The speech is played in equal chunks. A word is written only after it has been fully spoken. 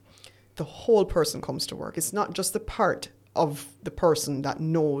the whole person comes to work. It's not just the part of the person that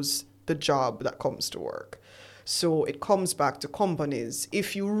knows the job that comes to work. So it comes back to companies.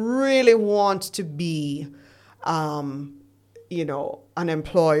 If you really want to be, an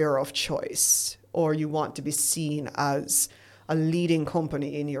employer of choice, or you want to be seen as a leading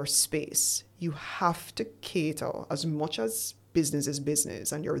company in your space, you have to cater as much as business is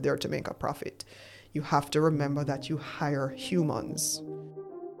business and you're there to make a profit. You have to remember that you hire humans.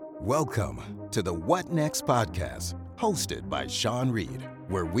 Welcome to the What Next podcast, hosted by Sean Reed,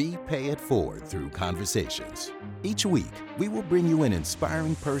 where we pay it forward through conversations. Each week, we will bring you an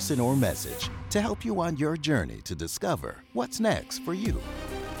inspiring person or message to help you on your journey to discover what's next for you.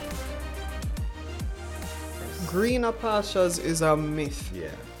 Greener pastures is a myth.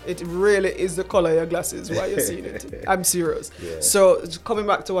 Yeah. It really is the color of your glasses while you're seeing it. I'm serious. Yeah. So coming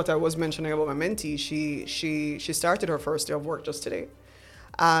back to what I was mentioning about my mentee, she started her first day of work just today.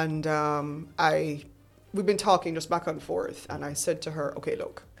 And we've been talking just back and forth. And I said to her, okay,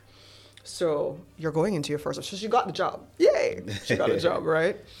 look, so you're going into your first, so she got the job. Yay! She got a job,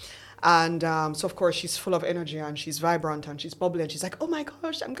 right? And so, of course, she's full of energy and she's vibrant and she's bubbly and she's like, oh my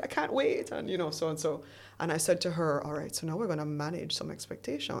gosh, I can't wait. And, so and so. And I said to her, all right, so now we're going to manage some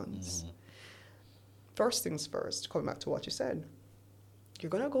expectations. Mm-hmm. First things first, coming back to what you said, you're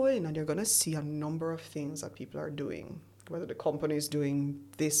going to go in and you're going to see a number of things that people are doing, whether the company is doing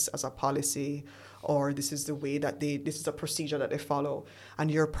this as a policy or this is the way that this is a procedure that they follow. And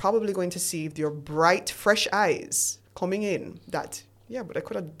you're probably going to see your bright, fresh eyes coming in that, yeah, but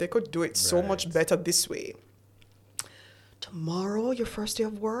they could do it so much better this way. Tomorrow, your first day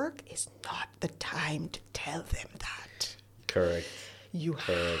of work, is not the time to tell them that. Correct. You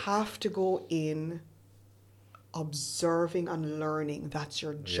have to go in observing and learning. That's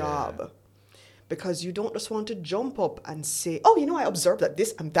your job. Yeah. Because you don't just want to jump up and say, oh, I observed that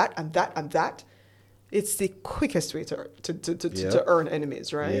this and that and that and that. It's the quickest way to earn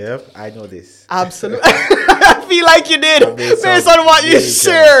enemies, right? Yep, I know this. Absolutely. I feel like you did, based on what you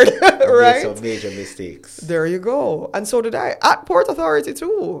shared, right? Some major mistakes. There you go. And so did I. At Port Authority,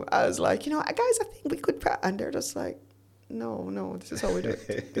 too. I was like, guys, I think we could... And they're just like, no, this is how we do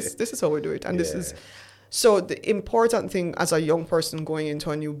it. This is how we do it. And this is... So the important thing as a young person going into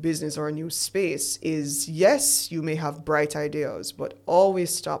a new business or a new space is, yes, you may have bright ideas, but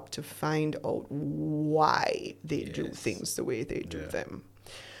always stop to find out why they do things the way they do them.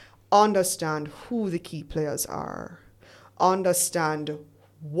 Understand who the key players are. Understand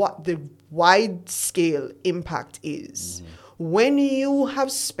what the wide scale impact is. Mm-hmm. When you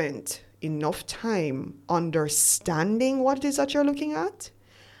have spent enough time understanding what it is that you're looking at,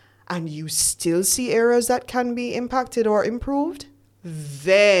 and you still see areas that can be impacted or improved,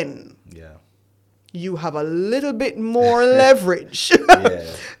 then you have a little bit more leverage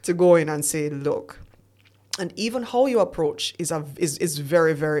to go in and say, look. And even how you approach is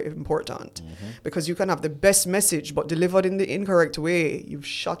very, very important. Mm-hmm. Because you can have the best message, but delivered in the incorrect way, you've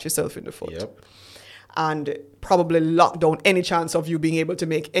shot yourself in the foot. Yep. And probably lock down any chance of you being able to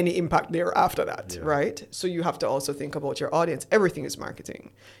make any impact there after that, right? So you have to also think about your audience. Everything is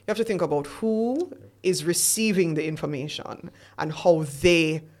marketing. You have to think about who is receiving the information and how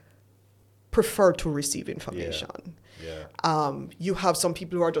they prefer to receive information. You have some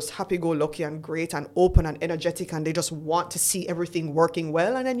people who are just happy-go-lucky and great and open and energetic, and they just want to see everything working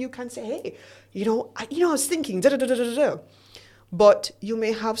well. And then you can say, hey, I was thinking, da-da-da-da-da-da. But you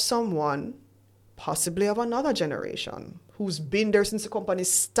may have someone possibly of another generation who's been there since the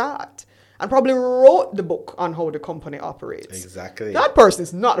company's start and probably wrote the book on how the company operates. Exactly. That person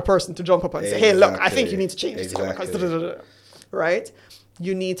is not the person to jump up and say, hey, look, I think you need to change this because right?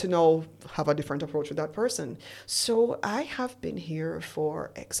 You need to now have a different approach with that person. So I have been here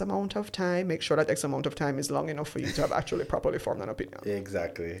for X amount of time. Make sure that X amount of time is long enough for you to have actually properly formed an opinion.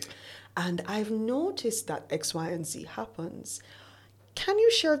 Exactly. And I've noticed that X, Y, and Z happens. Can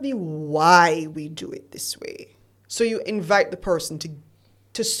you share with me why we do it this way? So you invite the person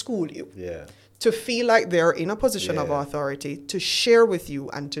to school you, to feel like they're in a position of authority, to share with you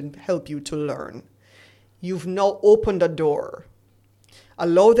and to help you to learn. You've now opened a door.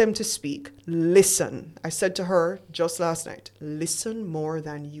 Allow them to speak. Listen. I said to her just last night, listen more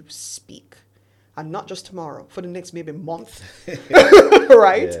than you speak. And not just tomorrow, for the next maybe month,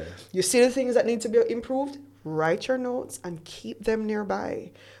 right? Yeah. You see the things that need to be improved? Write your notes and keep them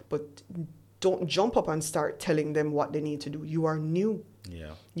nearby. But don't jump up and start telling them what they need to do. You are new.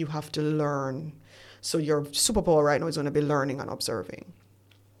 Yeah. You have to learn. So your superpower right now is going to be learning and observing.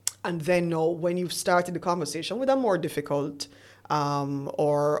 And then know when you've started the conversation with a more difficult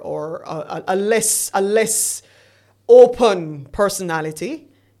or a less open personality,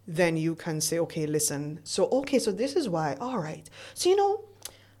 then you can say, okay, listen. So this is why. All right. So,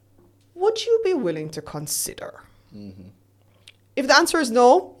 would you be willing to consider? Mm-hmm. If the answer is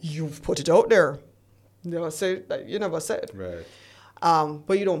no, you've put it out there. You never said. Right.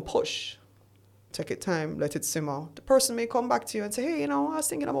 But you don't push. Take it time, let it simmer. The person may come back to you and say, hey, I was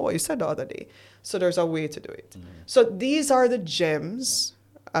thinking about what you said the other day. So there's a way to do it. Mm. So these are the gems,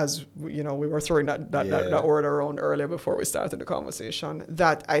 as we were throwing that word around earlier before we started the conversation,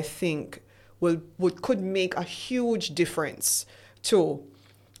 that I think could make a huge difference to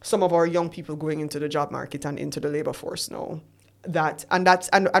some of our young people going into the job market and into the labor force now.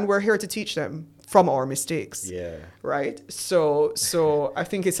 And we're here to teach them from our mistakes. Yeah. Right? So I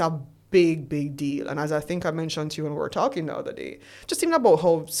think it's a big deal. And as I think I mentioned to you when we were talking the other day, just thinking about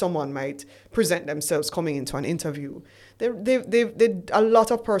how someone might present themselves coming into an interview. A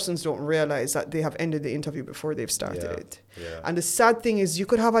lot of persons don't realize that they have ended the interview before they've started it. Yeah. And the sad thing is you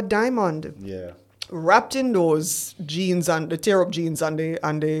could have a diamond wrapped in those jeans and the tear-up jeans and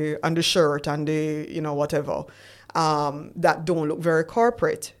the shirt and the whatever that don't look very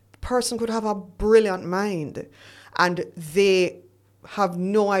corporate. The person could have a brilliant mind, and they have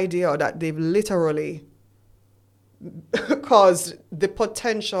no idea that they've literally caused the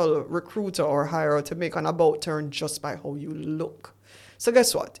potential recruiter or hirer to make an about turn just by how you look. So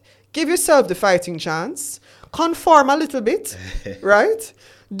guess what? Give yourself the fighting chance. Conform a little bit, right?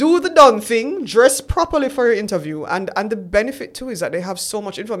 Do the done thing. Dress properly for your interview. And the benefit too is that they have so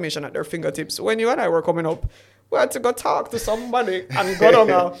much information at their fingertips. When you and I were coming up, we had to go talk to somebody and go down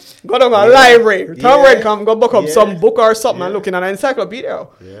a library. Go book up some book or something and look in an encyclopedia.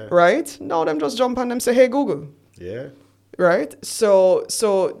 Yeah. Right? Now them just jump on them and say, hey, Google. Yeah. Right? So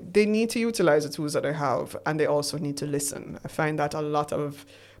they need to utilize the tools that they have, and they also need to listen. I find that a lot of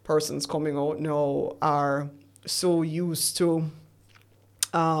persons coming out now are so used to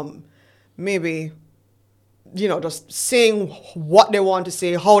maybe just saying what they want to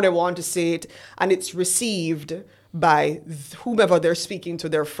say, how they want to say it, and it's received by whomever they're speaking to,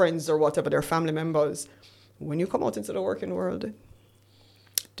 their friends or whatever, their family members. When you come out into the working world,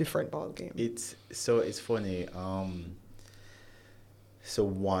 different ball game. It's funny. So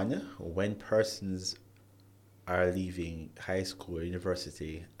when persons are leaving high school or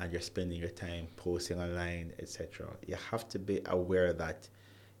university and you're spending your time posting online, etc., you have to be aware that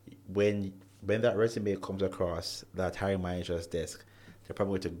when that resume comes across that hiring manager's desk, they're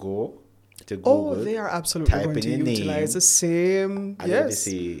probably going to go to Google. Oh, they are absolutely going to utilize the same. And then they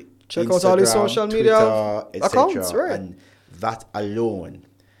see check Instagram, out all the social media Twitter, accounts, right? And that alone,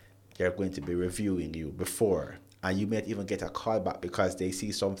 they're going to be reviewing you before, and you might even get a call back because they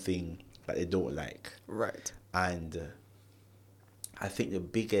see something that they don't like. Right. And I think the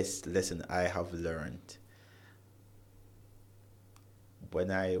biggest lesson I have learned when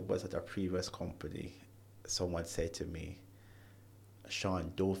I was at a previous company, someone said to me,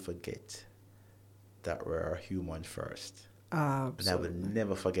 Sean, don't forget that we're human first. Absolutely. And I will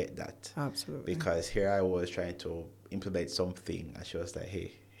never forget that. Absolutely. Because here I was trying to implement something, and she was like,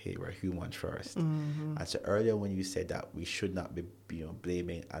 hey, we're human first. Mm-hmm. And so earlier when you said that we should not be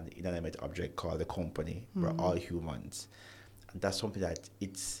blaming an inanimate object called the company, mm-hmm. we're all humans. And that's something that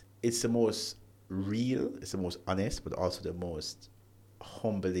it's the most real, it's the most honest, but also the most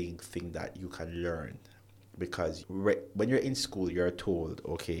humbling thing that you can learn, because when you're in school, you're told,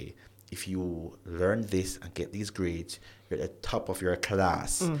 okay, if you learn this and get these grades, you're at the top of your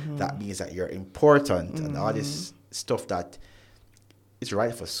class. Mm-hmm. That means that you're important, mm-hmm. and all this stuff that is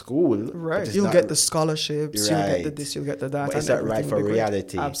right for school. Right, you'll get the scholarships, right. You'll get the this, you'll get the that. But it's not right for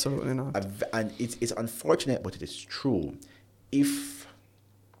reality. Absolutely not. And it's unfortunate, but it is true. If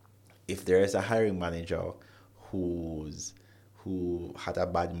there is a hiring manager who had a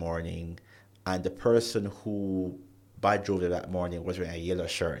bad morning, and the person who bad drove that morning was wearing a yellow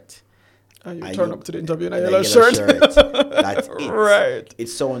shirt, and you turn up to the interview in a yellow shirt. That's it. Right. It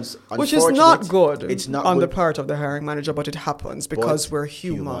sounds unfortunate. Which is not good. It's not on the part of the hiring manager, but it happens because we're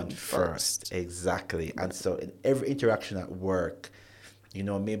human first. Exactly. And so in every interaction at work,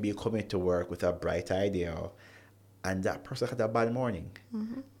 maybe you come into work with a bright idea, and that person had a bad morning,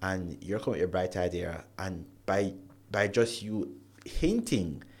 mm-hmm. and you're coming with your bright idea, and by just you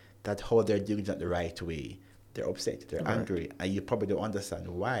hinting that how they're doing it not the right way, they're upset, they're angry, and you probably don't understand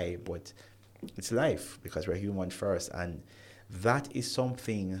why, but it's life, because we're human first. And that is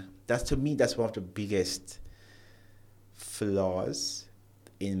something, to me, that's one of the biggest flaws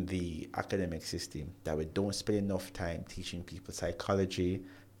in the academic system, that we don't spend enough time teaching people psychology,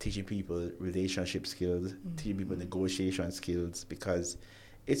 teaching people relationship skills, mm-hmm. teaching people negotiation skills, because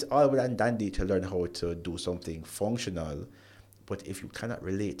it's all well and dandy to learn how to do something functional, But if you cannot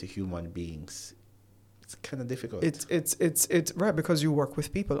relate to human beings, it's kind of difficult. It's right, because you work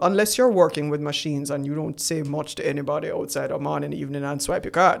with people. Unless you're working with machines and you don't say much to anybody outside of morning, evening, and swipe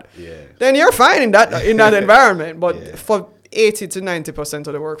your card. Yeah. Then you're fine in that environment. But for 80 to 90%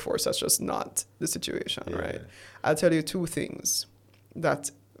 of the workforce, that's just not the situation, right? I'll tell you two things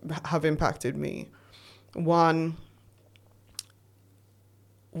that have impacted me. One,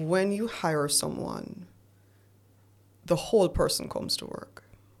 when you hire someone, the whole person comes to work.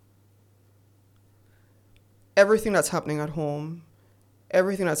 Everything that's happening at home,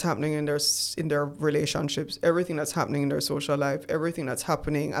 everything that's happening in their relationships, everything that's happening in their social life, everything that's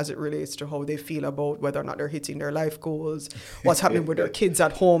happening as it relates to how they feel about whether or not they're hitting their life goals, what's happening with their kids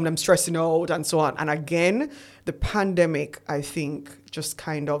at home, them stressing out, and so on. And again, the pandemic, I think, just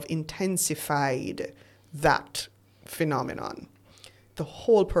kind of intensified that phenomenon. The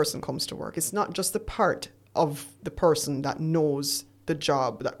whole person comes to work. It's not just the part of the person that knows the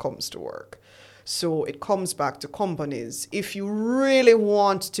job that comes to work. So it comes back to companies. If you really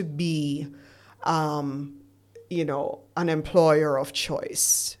want to be, an employer of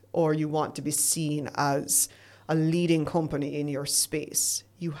choice, or you want to be seen as a leading company in your space,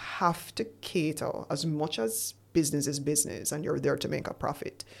 you have to cater, as much as business is business and you're there to make a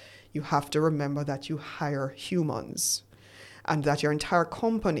profit, you have to remember that you hire humans and that your entire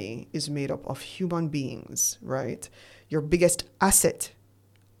company is made up of human beings, right? Your biggest asset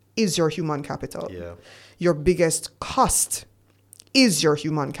is your human capital. Yeah. Your biggest cost is your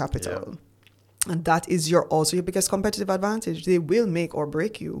human capital. Yeah. And that is also your biggest competitive advantage. They will make or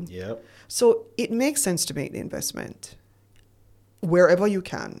break you. Yep. So it makes sense to make the investment wherever you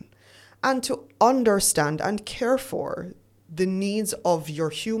can and to understand and care for the needs of your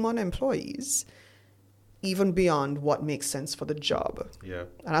human employees, even beyond what makes sense for the job. Yeah.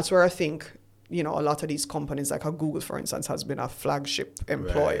 And that's where I think, a lot of these companies, like Google, for instance, has been a flagship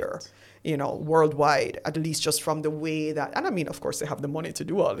employer, worldwide, at least just from the way that, and I mean, of course, they have the money to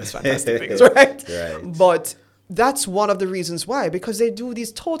do all these fantastic things, right? But that's one of the reasons why, because they do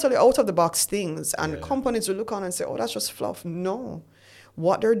these totally out-of-the-box things, and companies will look on and say, oh, that's just fluff. No.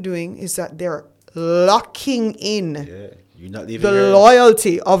 What they're doing is that they're locking in the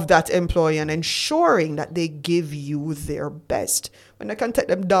loyalty of that employee and ensuring that they give you their best. When they can take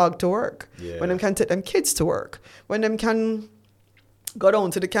them dog to work, when they can take them kids to work, when they can go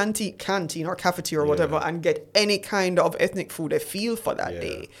down to the canteen or cafeteria or whatever and get any kind of ethnic food they feel for that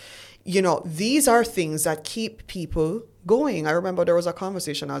day. These are things that keep people going. I remember there was a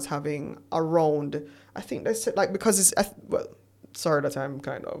conversation I was having around, I think they said, because it's, sorry that I'm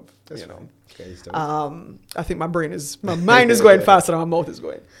kind of, I think my mind is going faster than my mouth is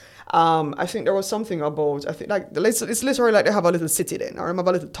going. I think there was something about, it's literally like they have a little city then, or a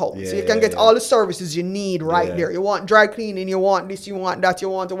little town. So you can get all the services you need right there. You want dry cleaning, you want this, you want that, you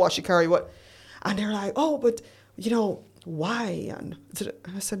want to wash your car, and they're like, oh, but, why? And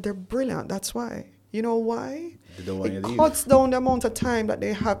I said, they're brilliant. That's why. You know why? It cuts down the amount of time that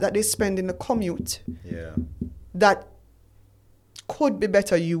they spend in the commute. Yeah. That could be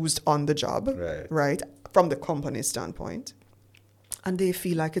better used on the job, right? From the company standpoint. And they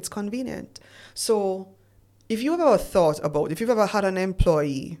feel like it's convenient. So if you've ever had an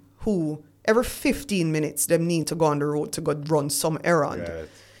employee who every 15 minutes they need to go on the road to go run some errand,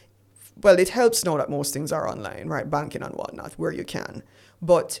 well, it helps now that most things are online, right? Banking and whatnot, where you can.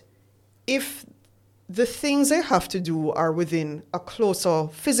 But if the things they have to do are within a closer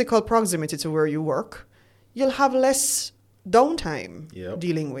physical proximity to where you work, you'll have less downtime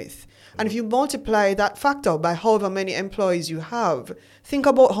dealing with. And if you multiply that factor by however many employees you have, think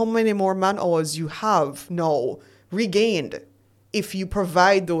about how many more man hours you have now regained if you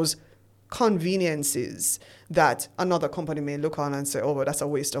provide those conveniences that another company may look on and say, oh, well, that's a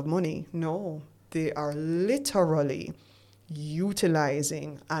waste of money. No, they are literally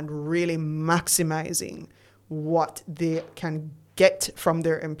utilizing and really maximizing what they can get from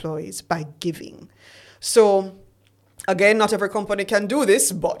their employees by giving. So again, not every company can do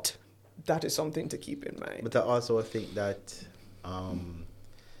this, but that is something to keep in mind. But I also think that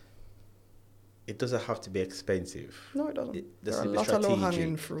it doesn't have to be expensive. No, it doesn't. There are a lot of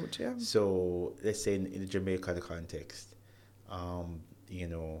low-hanging fruit, So let's say in the Jamaican context,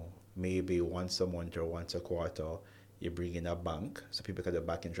 maybe once a month or once a quarter, you bring in a bank so people can do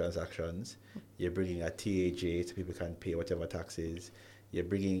banking transactions. You're bringing a TAJ so people can pay whatever taxes. You're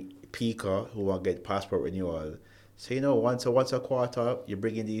bringing PICA who want to get passport renewal. So, once a quarter, you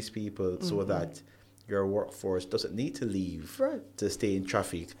bring in these people so that your workforce doesn't need to leave to stay in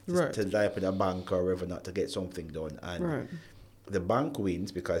traffic, to lie up in a bank or wherever not to get something done. And the bank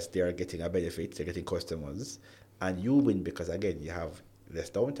wins because they are getting a benefit, they're getting customers. And you win because, again, you have less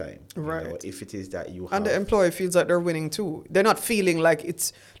downtime. Right. You know, if it is that you have... And the employee feels that they're winning too. They're not feeling like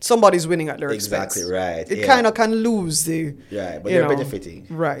it's somebody's winning at their expense. Exactly, right. It kind of can lose the... Yeah, but they're benefiting.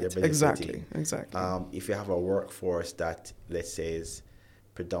 Right, they're benefiting. Exactly. If you have a workforce that, let's say, is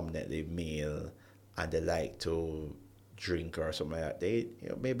predominantly male and they like to drink or something like that, they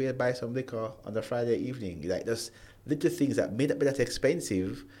maybe buy some liquor on the Friday evening. Like, just little things that may not be that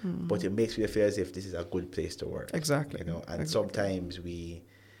expensive, but it makes me feel as if this is a good place to work. Exactly. And sometimes we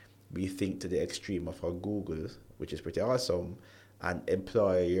think to the extreme of our Google, which is pretty awesome, and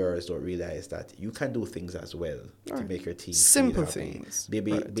employers don't realize that you can do things as well to make your team simple feel happy. things.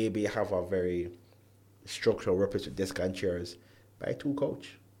 Maybe have a very structural workplace with desk and chairs. Buy two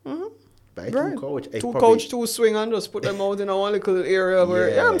couch. Buy two couch. Two couch, two swing, and just put them out in a one little area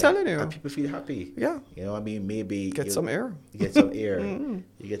where, I'm telling you. And people feel happy. Yeah. You know what I mean? Maybe... Get some air. You get some air. You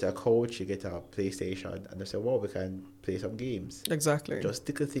get a couch, you get a PlayStation, and they say, well, we can play some games. Exactly. Just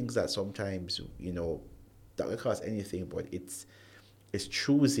little things that sometimes, that will cost anything, but it's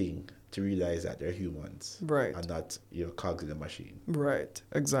choosing to realize that they're humans. Right. And not, cogs in the machine. Right.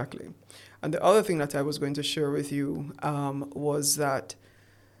 Exactly. And the other thing that I was going to share with you was that,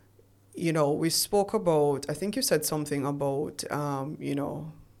 we spoke about, I think you said something about,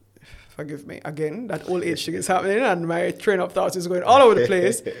 forgive me, again, that old age thing is happening and my train of thought is going all over the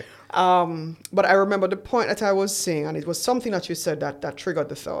place. But I remember the point that I was saying, and it was something that you said that triggered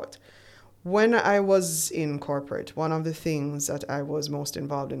the thought. When I was in corporate, one of the things that I was most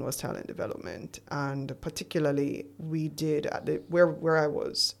involved in was talent development. And particularly, we did, where I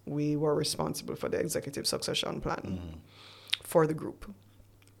was, we were responsible for the executive succession plan for the group.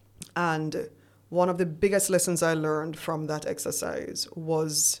 And one of the biggest lessons I learned from that exercise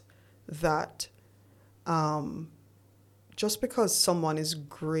was that just because someone is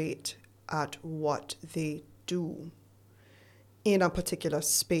great at what they do in a particular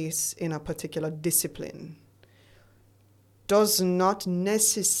space, in a particular discipline, does not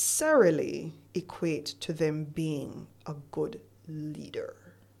necessarily equate to them being a good leader.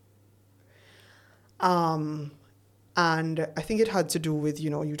 And I think it had to do with,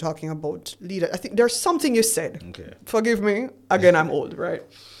 you talking about leader. I think there's something you said. Okay. Forgive me. Again, I'm old, right?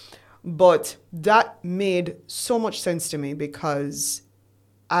 But that made so much sense to me because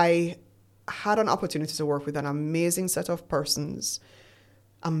I had an opportunity to work with an amazing set of persons,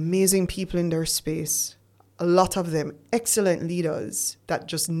 amazing people in their space, a lot of them excellent leaders that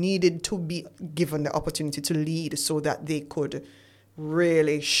just needed to be given the opportunity to lead so that they could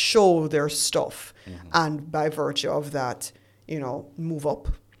really show their stuff and by virtue of that, move up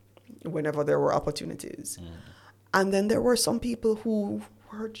whenever there were opportunities. And then there were some people who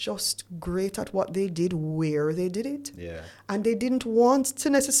were just great at what they did, where they did it. Yeah. And they didn't want to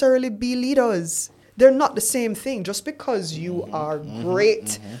necessarily be leaders. They're not the same thing. Just because you are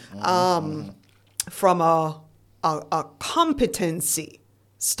great from a competency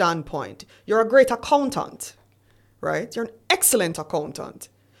standpoint, you're a great accountant. Right? You're an excellent accountant.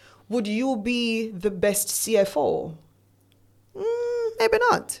 Would you be the best CFO? Maybe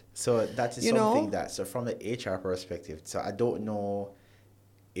not. So that is something so from the HR perspective, so I don't know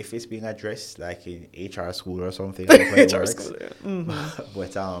if it's being addressed like in HR school or something. HR school, yeah.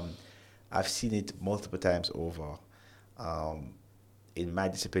 But I've seen it multiple times over. In my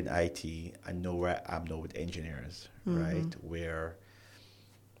discipline, IT, I know where I'm now with engineers, right? Where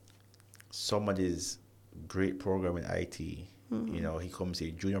somebody's great programmer in IT, he comes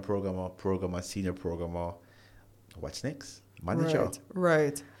in junior programmer, senior programmer. What's next? Manager.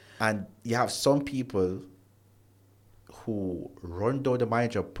 Right. And you have some people who run down the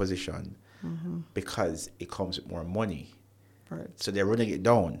manager position because it comes with more money. Right. So they're running it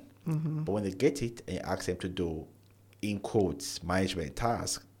down. But when they get it and you ask them to do, in quotes, management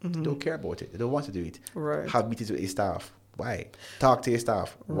tasks, they don't care about it. They don't want to do it. Right. Have meetings with your staff. Why? Talk to your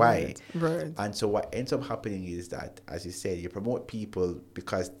staff. Why? Right. And so what ends up happening is that, as you said, you promote people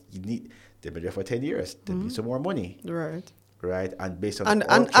because they've been there for 10 years. They need some more money. Right. And based on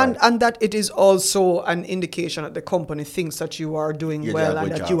and that it is also an indication that the company thinks that you are doing well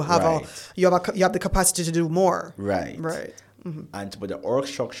and that you have you have the capacity to do more. Right. But the org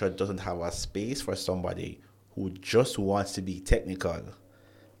structure doesn't have a space for somebody who just wants to be technical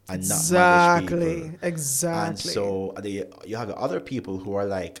and not manage people. Exactly. And so you have the other people who are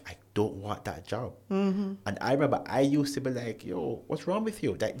like, I don't want that job. And I remember I used to be like, yo, what's wrong with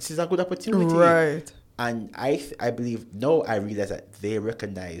you? This is a good opportunity. Right. And I believe, no, I realize that they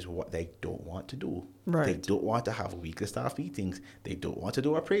recognize what they don't want to do. Right. They don't want to have weekly staff meetings. They don't want to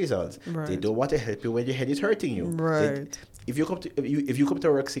do appraisals. Right. They don't want to help you when your head is hurting you. Right. If you come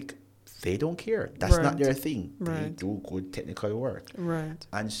to work sick they don't care. That's not their thing. Right. They do good technical work. Right.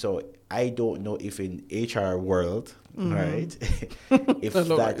 And so I don't know if in HR world, right, if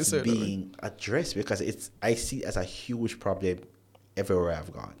that's being addressed, because I see it as a huge problem everywhere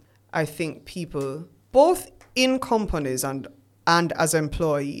I've gone. I think people, both in companies and as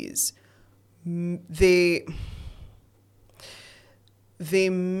employees, they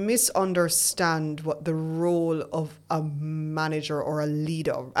misunderstand what the role of a manager or a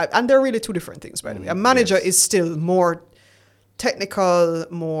leader, and they're really two different things, by the way. A manager is still more technical,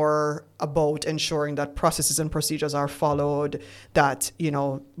 more about ensuring that processes and procedures are followed, that,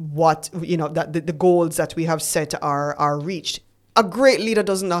 that the goals that we have set are reached. A great leader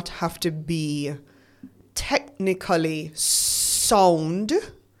does not have to be technically sound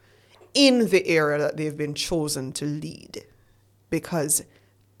in the area that they've been chosen to lead. Because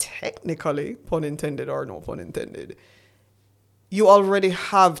technically, pun intended or no pun intended, you already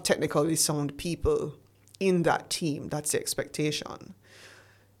have technically sound people in that team. That's the expectation.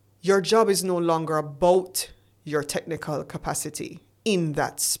 Your job is no longer about your technical capacity in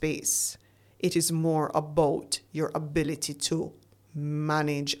that space. It is more about your ability to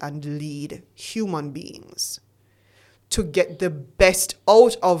manage and lead human beings, to get the best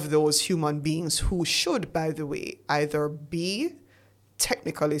out of those human beings who should, by the way, either be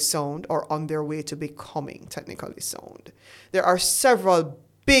technically sound or on their way to becoming technically sound. There are several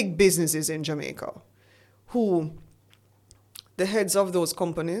big businesses in Jamaica who the heads of those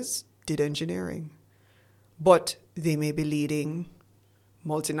companies did engineering, but they may be leading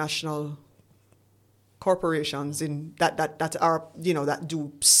multinational corporations in that are, that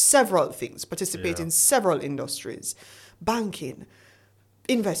do several things, participate in several industries, banking,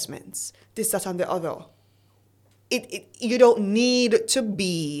 investments, this, that, and the other. You don't need to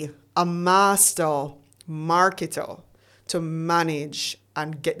be a master marketer to manage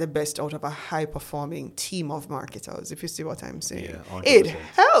and get the best out of a high-performing team of marketers, if you see what I'm saying. Yeah, it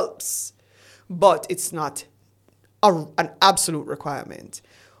helps, but it's not an absolute requirement.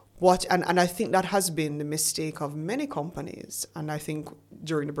 And I think that has been the mistake of many companies. And I think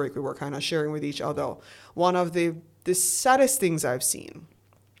during the break we were kind of sharing with each other. One of the saddest things I've seen,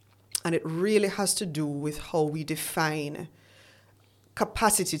 and it really has to do with how we define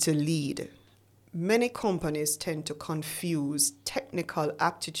capacity to lead. Many companies tend to confuse technical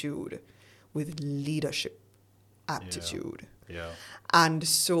aptitude with leadership aptitude. Yeah. And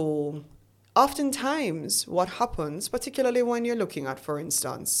so oftentimes what happens, particularly when you're looking at, for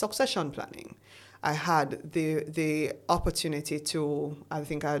instance, succession planning, I had the opportunity to, I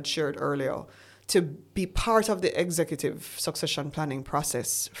think I had shared earlier, to be part of the executive succession planning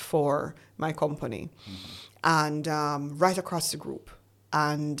process for my company, and right across the group.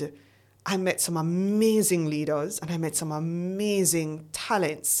 And I met some amazing leaders, and I met some amazing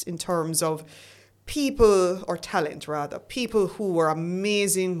talents in terms of people who were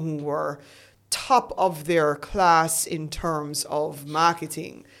amazing, who were top of their class in terms of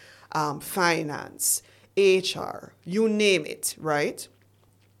marketing, finance, HR, you name it, right?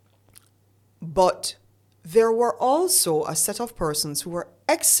 But there were also a set of persons who were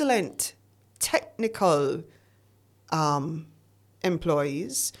excellent technical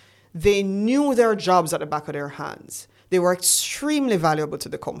employees. They knew their jobs at the back of their hands. They were extremely valuable to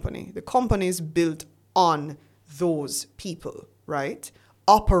the company. The company is built on those people, right?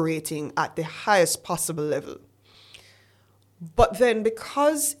 Operating at the highest possible level. But then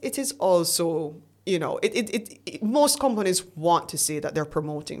because it is also, most companies want to say that they're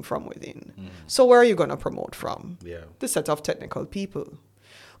promoting from within. So where are you going to promote from? Yeah. The set of technical people.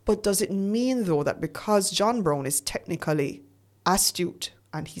 But does it mean, though, that because John Brown is technically astute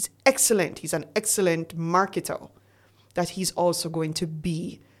and he's excellent, he's an excellent marketer, that he's also going to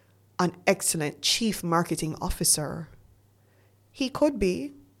be an excellent chief marketing officer? He could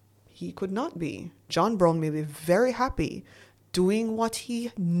be. He could not be. John Brown may be very happy doing what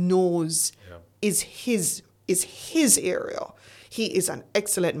he knows is his area. He is an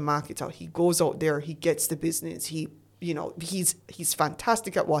excellent marketer. He goes out there, he gets the business. He's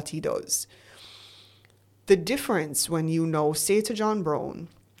fantastic at what he does. The difference when say to John Brown,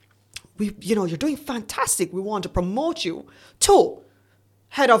 you're doing fantastic. We want to promote you to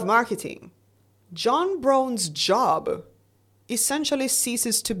head of marketing. John Brown's job essentially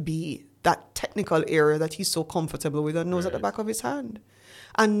ceases to be that technical area that he's so comfortable with and knows at the back of his hand.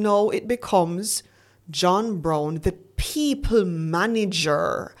 And now it becomes John Brown, the people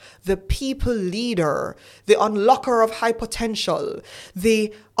manager, the people leader, the unlocker of high potential,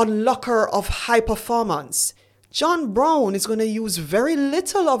 the unlocker of high performance. John Brown is going to use very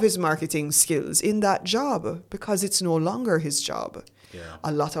little of his marketing skills in that job because it's no longer his job. Yeah.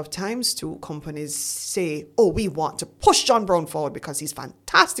 A lot of times too, companies say, oh, we want to push John Brown forward because he's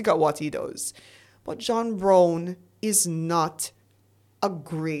fantastic at what he does. But John Brown is not a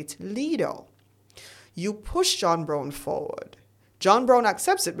great leader. You push John Brown forward. John Brown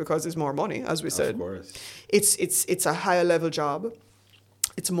accepts it because it's more money, as we said. Of course. It's a higher level job.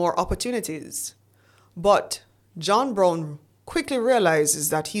 It's more opportunities. But John Brown quickly realizes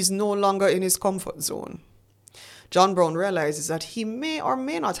that he's no longer in his comfort zone. John Brown realizes that he may or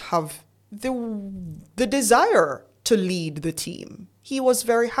may not have the desire to lead the team. He was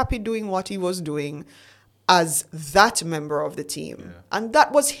very happy doing what he was doing as that member of the team. Yeah. And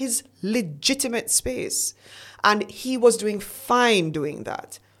that was his legitimate space. And he was doing fine doing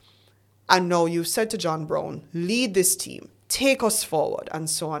that. And now you've said to John Brown, lead this team, take us forward, and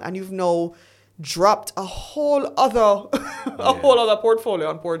so on. And you've now dropped a whole other whole other portfolio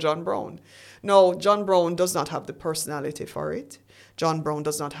on poor John Brown. No, John Brown does not have the personality for it. John Brown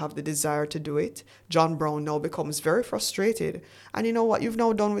does not have the desire to do it. John Brown now becomes very frustrated. And you know what you've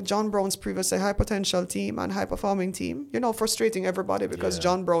now done with John Brown's previously high potential team and high performing team? You're now frustrating everybody because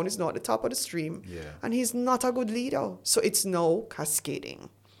John Brown is now at the top of the stream. Yeah. And he's not a good leader. So it's now cascading.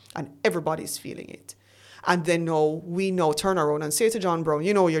 And everybody's feeling it. And then now we now turn around and say to John Brown,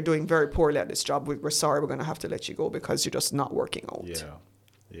 you know, you're doing very poorly at this job. We're sorry, we're going to have to let you go because you're just not working out.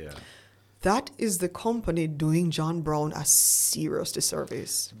 Yeah. That is the company doing John Brown a serious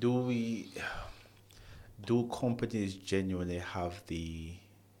disservice. Do companies genuinely have the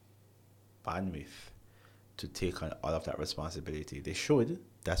bandwidth to take on all of that responsibility? They should.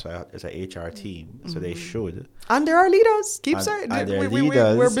 That's why it's an HR team, so they should. And there are leaders. Keep saying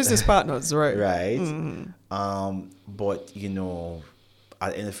we're business partners, right? Right. Mm-hmm. But you know,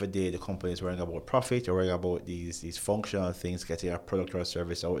 at the end of the day, the company is worrying about profit or worrying about these functional things, getting a product or a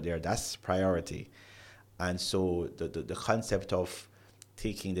service out there. That's priority. And so the concept of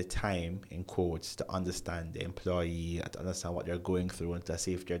taking the time, in quotes, to understand the employee and to understand what they're going through and to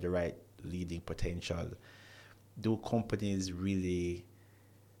see if they're the right leading potential. Do companies really,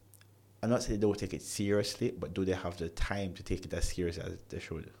 I'm not saying they don't take it seriously, but do they have the time to take it as serious as they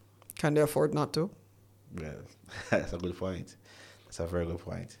should? Can they afford not to? Well, that's a good point. That's a very good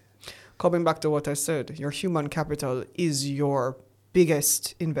point. Coming back to what I said, your human capital is your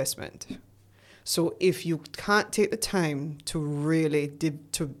biggest investment. So if you can't take the time to really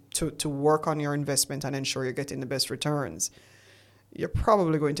to work on your investment and ensure you're getting the best returns, you're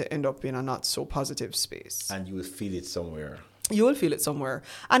probably going to end up in a not so positive space. And you will feel it somewhere. You will feel it somewhere.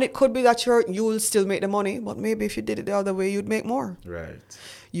 And it could be that you will still make the money, but maybe if you did it the other way, you'd make more. Right.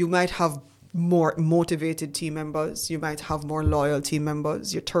 You might have more motivated team members. You might have more loyal team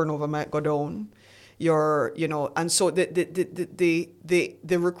members. Your turnover might go down. And so the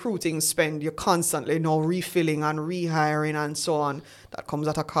recruiting spend, you're constantly refilling and rehiring and so on. That comes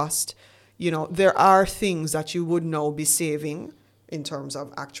at a cost. There are things that you would now be saving in terms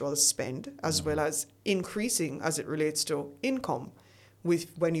of actual spend, as well as increasing as it relates to income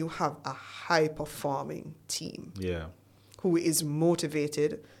when you have a high-performing team who is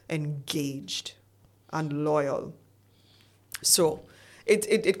motivated, engaged, and loyal. So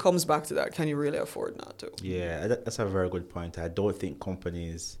it comes back to that. Can you really afford not to? Yeah, that's a very good point. I don't think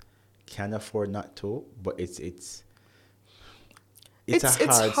companies can afford not to, but it's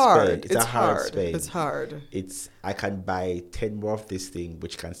a hard spend. It's hard. I can buy 10 more of this thing,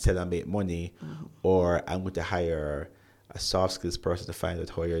 which can sell and make money, or I'm going to hire a soft skills person to find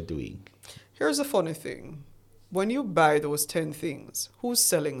out how you're doing. Here's the funny thing. When you buy those 10 things, who's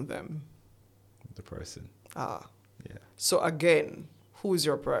selling them? The person. Yeah. So again, who's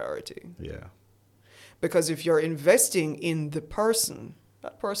your priority? Yeah. Because if you're investing in the person,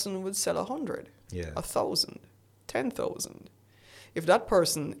 that person would sell 100, 1,000, 10,000. If that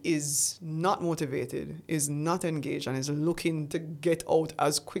person is not motivated, is not engaged, and is looking to get out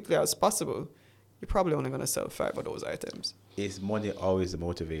as quickly as possible, you're probably only going to sell 5 of those items. Is money always the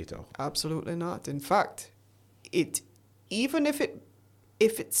motivator? Absolutely not. In fact, even if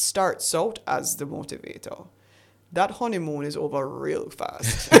it starts out as the motivator, that honeymoon is over real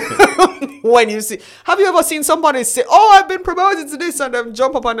fast. When you see, have you ever seen somebody say, "Oh, I've been promoted to this," and then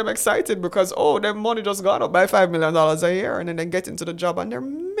jump up and them excited because their money just gone up by $5 million a year, and then they get into the job and they're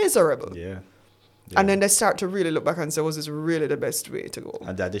miserable. Yeah. And then they start to really look back and say, "Was this really the best way to go?"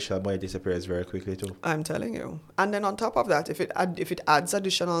 And the additional money disappears very quickly too. I'm telling you. And then on top of that, if it adds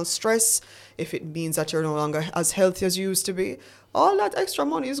additional stress, if it means that you're no longer as healthy as you used to be, all that extra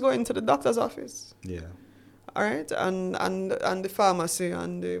money is going to the doctor's office. Yeah. All right, and the pharmacy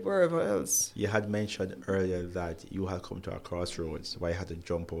and wherever else. You had mentioned earlier that you had come to a crossroads where you had to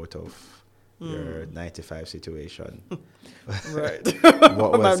jump out of your 9-to-5 situation. Right.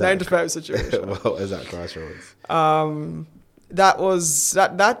 What was My that? 9-to-5 situation. What was that crossroads?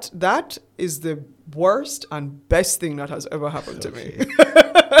 That is the worst and best thing that has ever happened to me.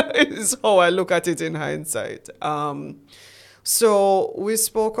 Is how I look at it in hindsight. So we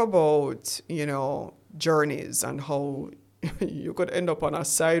spoke about, journeys and how you could end up on a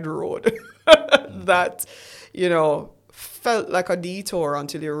side road that, felt like a detour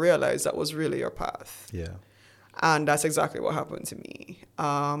until you realized that was really your path. Yeah. And that's exactly what happened to me.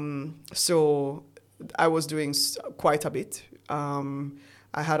 So I was doing quite a bit. I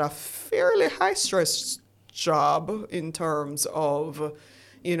had a fairly high stress job in terms of,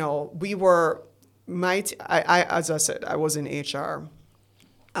 as I said, I was in HR,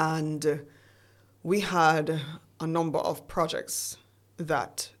 and we had a number of projects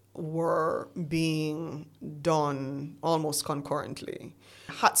that were being done almost concurrently.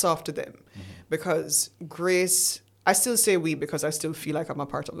 Hats off to them, because Grace, I still say we because I still feel like I'm a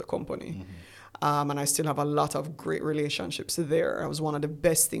part of the company. And I still have a lot of great relationships there. It was one of the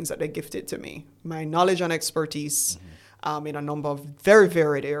best things that they gifted to me. My knowledge and expertise in a number of very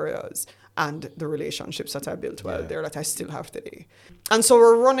varied areas, and the relationships that I built while there that I still have today. And so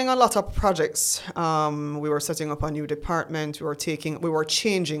we're running a lot of projects. We were setting up a new department. We were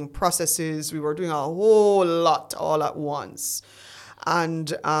changing processes. We were doing a whole lot all at once.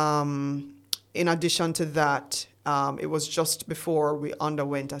 And in addition to that, it was just before we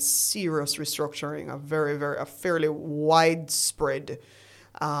underwent a serious restructuring, a fairly widespread,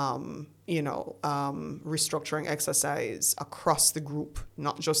 restructuring exercise across the group,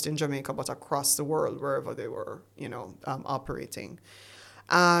 not just in Jamaica, but across the world, wherever they were, operating.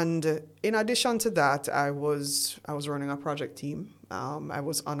 And in addition to that, I was running a project team. I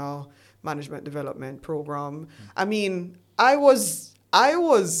was on a management development program. I mean, I was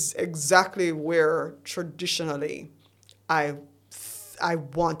exactly where traditionally I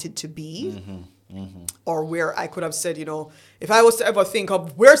wanted to be, or where I could have said, if I was to ever think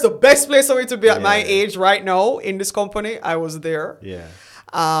of where's the best place for me to be at my age right now in this company, I was there. Yeah.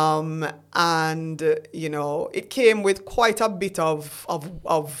 And it came with quite a bit of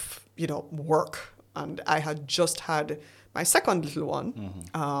work, and I had just had my second little one,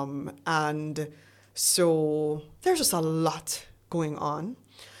 and so there's just a lot going on.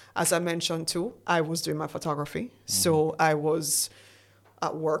 As I mentioned too, I was doing my photography, so I was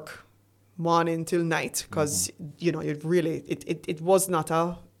at work morning till night, because it wasn't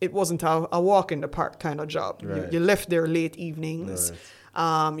a walk in the park kind of job. Right. You left there late evenings.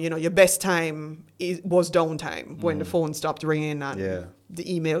 Right. Your best time was downtime when the phone stopped ringing and the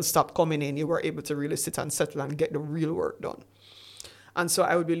emails stopped coming in. You were able to really sit and settle and get the real work done. And so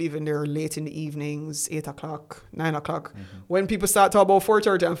I would be leaving there late in the evenings, 8 o'clock, 9 o'clock. When people start talking about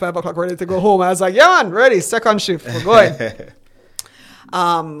 4:30 and 5 o'clock ready to go home, I was like, yeah, man, ready, second shift, we're going.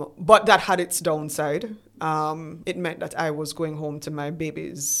 But that had its downside. It meant that I was going home to my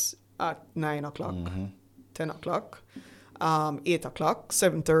babies at 9 o'clock, 10 o'clock, 8 o'clock,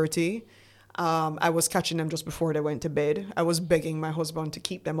 7:30. I was catching them just before they went to bed. I was begging my husband to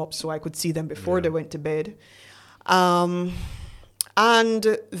keep them up so I could see them before they went to bed.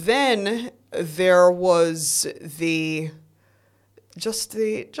 And then there was it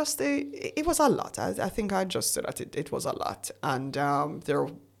was a lot. I think I just said that it was a lot. And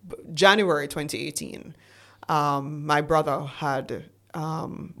January 2018, my brother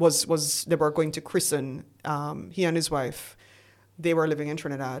they were going to christen, he and his wife, they were living in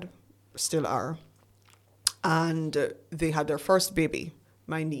Trinidad, still are. And they had their first baby,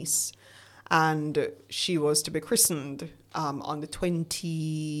 my niece. And she was to be christened on the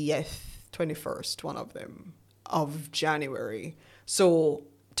 21st, one of them, of January. So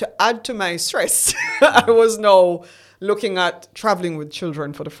to add to my stress, I was now looking at traveling with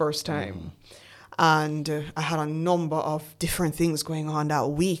children for the first time. And I had a number of different things going on that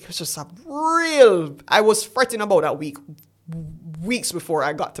week. It was just I was fretting about that week, weeks before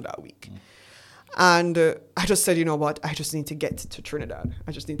I got to that week. And I just said, you know what, I just need to get to Trinidad.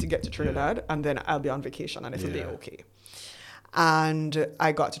 And then I'll be on vacation and it'll be okay. And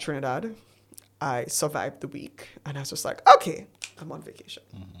I got to Trinidad. I survived the week. And I was just like, okay, I'm on vacation.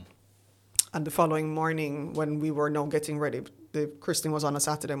 And the following morning, when we were now getting ready, the christening was on a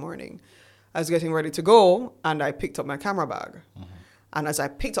Saturday morning, I was getting ready to go, and I picked up my camera bag. And as I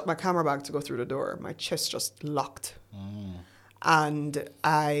picked up my camera bag to go through the door, my chest just locked. And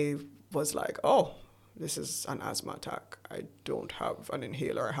I was like, oh, this is an asthma attack. I don't have an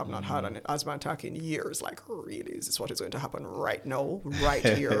inhaler. I have not had an asthma attack in years. Like, really, is this what is going to happen right now, right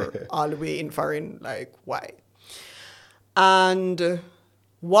here, all the way in foreign? Like, why? And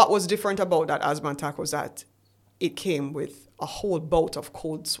what was different about that asthma attack was that it came with a whole bout of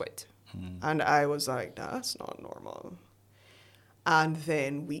cold sweat. And I was like, that's not normal. And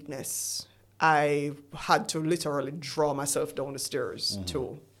then weakness. I had to literally draw myself down the stairs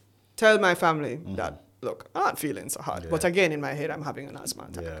to tell my family that, look, I'm not feeling so hot. But again, in my head, I'm having an asthma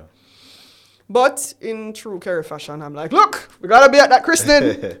attack. Yeah. But in true Kerri fashion, I'm like, look, we got to be at that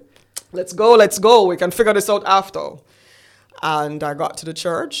christening. Let's go. We can figure this out after. And I got to the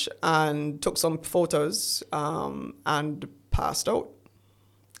church and took some photos and passed out.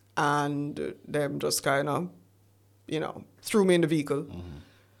 And them just kind of, threw me in the vehicle,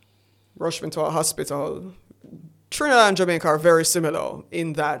 rushed me to a hospital. Trinidad and Jamaica are very similar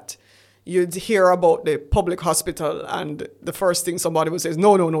in that you'd hear about the public hospital and the first thing somebody would say is,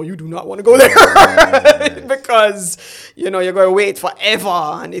 no, you do not want to go there. Because, you're going to wait forever.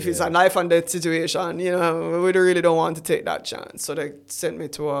 And if it's a life and death situation, we really don't want to take that chance. So they sent me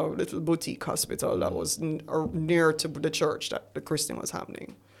to a little boutique hospital that was near to the church that the christening was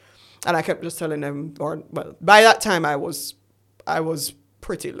happening. And I kept just telling them, by that time I was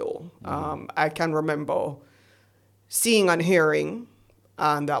pretty low. I can remember seeing and hearing,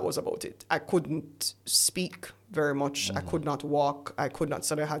 and that was about it. I couldn't speak very much. I could not walk.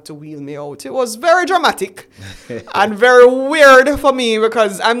 So they had to wheel me out. It was very dramatic and very weird for me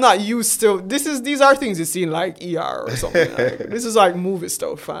because I'm not used to, these are things you see in like ER or something. This is like movie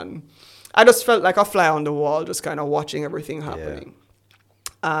stuff. And I just felt like a fly on the wall, just kind of watching everything happening. Yeah.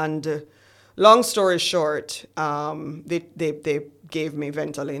 And long story short, they gave me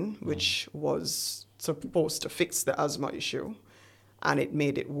Ventolin, which was supposed to fix the asthma issue. And it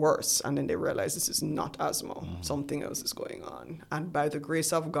made it worse. And then they realized this is not asthma. Something else is going on. And by the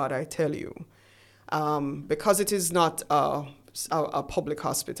grace of God, I tell you, because it is not a public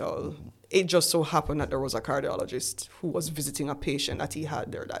hospital, it just so happened that there was a cardiologist who was visiting a patient that he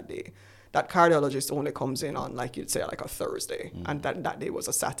had there that day. That cardiologist only comes in on, like you'd say, like a Thursday. And that day was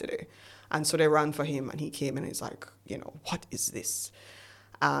a Saturday. And so they ran for him. And he came and he's like, what is this?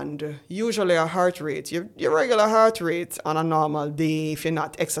 And usually a heart rate, your regular heart rate on a normal day, if you're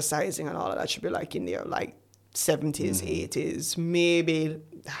not exercising and all of that, should be like in there, like 70s, 80s, maybe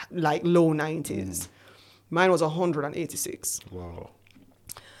like low 90s. Mine was 186. Wow.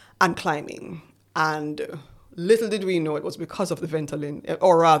 And climbing. And little did we know it was because of the Ventolin,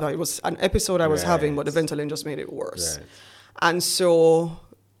 or rather, it was an episode I was having, but the Ventolin just made it worse. Right. And so,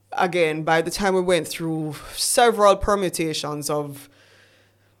 again, by the time we went through several permutations of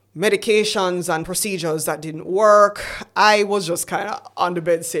medications and procedures that didn't work, I was just kind of on the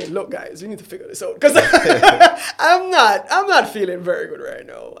bed saying, look guys, we need to figure this out because I'm not feeling very good right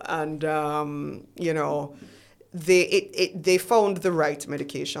now. And they found the right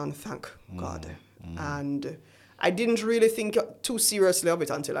medication, thank God. And I didn't really think too seriously of it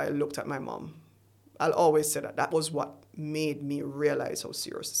until I looked at my mom. I'll always say that was what made me realize how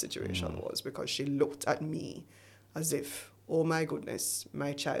serious the situation was, because she looked at me as if, oh my goodness,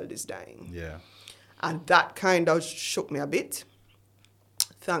 my child is dying. Yeah. And that kind of shook me a bit.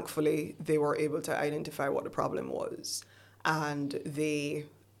 Thankfully, they were able to identify what the problem was. And they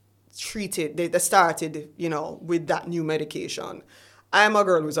started, with that new medication. I am a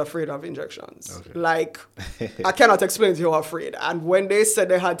girl who's afraid of injections. Okay. Like, I cannot explain to you how afraid. And when they said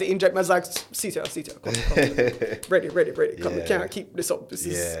they had to inject me, I was like, sit here, come. Ready. Come, we can't keep this up. This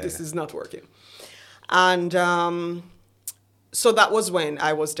is not working. And so that was when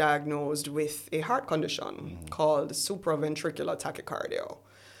I was diagnosed with a heart condition called supraventricular tachycardia.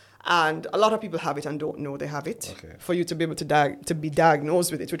 And a lot of people have it and don't know they have it. Okay. For you to be able to be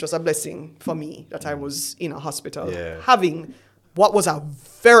diagnosed with it, which was a blessing for me that I was in a hospital having what was a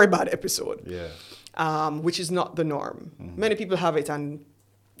very bad episode, which is not the norm. Many people have it and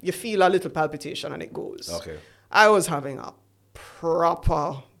you feel a little palpitation and it goes. Okay. I was having a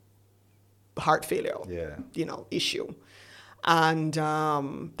proper heart failure, issue. And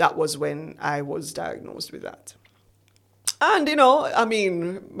that was when I was diagnosed with that. And,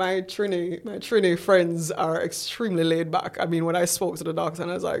 my Trini friends are extremely laid back. I mean, when I spoke to the doctor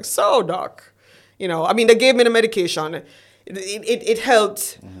and I was like, so doc, they gave me the medication. It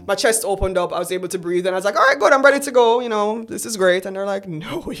helped. My chest opened up. I was able to breathe. And I was like, all right, good. I'm ready to go. This is great. And they're like,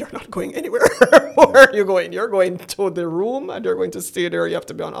 no, you're not going anywhere. Where are you going? You're going to the room and you're going to stay there. You have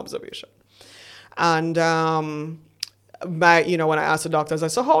to be on observation. And, when I asked the doctor, I was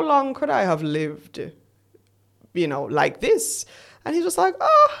like, so how long could I have lived, like this? And he was like,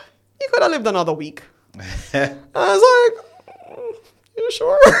 you could have lived another week. And I was like, you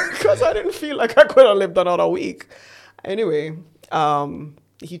sure? Because I didn't feel like I could have lived another week. Anyway,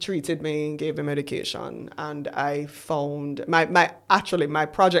 he treated me, gave me medication, and I found my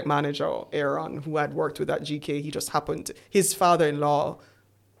project manager, Aaron, who had worked with at GK, his father-in-law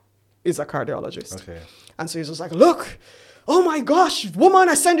is a cardiologist. Okay. And so he's just like, look, oh my gosh, woman,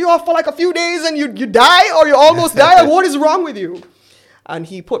 I send you off for like a few days and you die or you almost die. What is wrong with you? And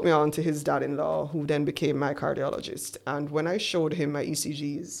he put me on to his dad-in-law, who then became my cardiologist. And when I showed him my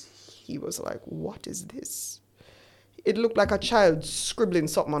ECGs, he was like, what is this? It looked like a child scribbling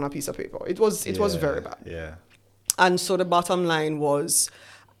something on a piece of paper. It was very bad. Yeah. And so the bottom line was,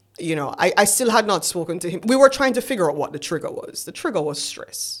 I still had not spoken to him. We were trying to figure out what the trigger was. The trigger was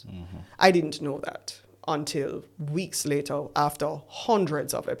stress. Mm-hmm. I didn't know that until weeks later, after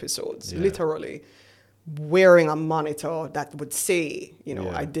hundreds of episodes, literally wearing a monitor that would say,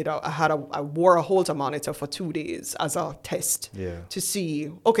 I wore a Holter monitor for 2 days as a test to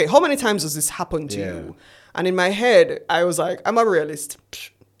see, okay, how many times does this happen to you? And in my head, I was like, I'm a realist.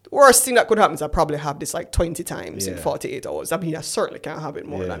 Worst thing that could happen is I probably have this like 20 times in 48 hours. I mean, I certainly can't have it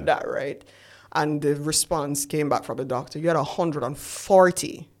more than that, right? And the response came back from the doctor. You had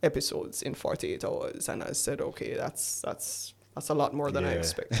 140 episodes in 48 hours. And I said, okay, that's a lot more than I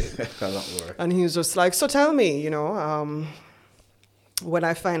expected. A lot more. And he was just like, so tell me, when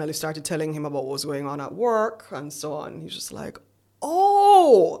I finally started telling him about what was going on at work and so on, he's just like,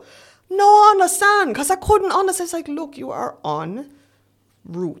 oh, no, I understand. Because I couldn't understand. It's like, look, you are en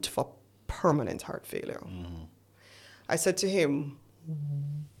route for permanent heart failure. Mm-hmm. I said to him,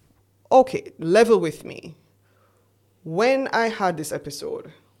 okay, level with me. When I had this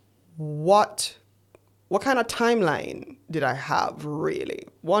episode, what kind of timeline did I have, really?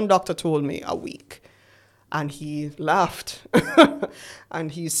 One doctor told me a week, and he laughed.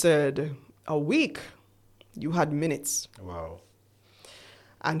 And he said, a week? You had minutes. Wow.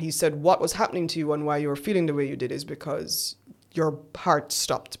 And he said, what was happening to you and why you were feeling the way you did is because your heart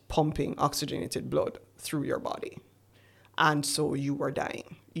stopped pumping oxygenated blood through your body. And so you were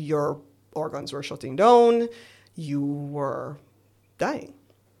dying. Your organs were shutting down. You were dying.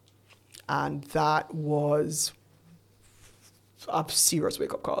 And that was a serious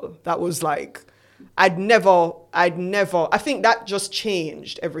wake-up call. That was like, I think that just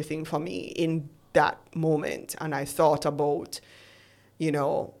changed everything for me in that moment. And I thought about,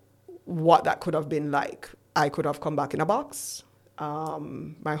 what that could have been like. I could have come back in a box.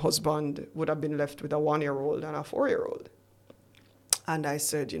 My husband would have been left with a 1-year-old and a 4-year-old. And I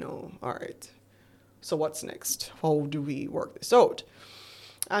said, all right, so what's next? How do we work this out?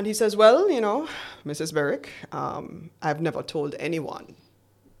 And he says, well, Mrs. Berrick, I've never told anyone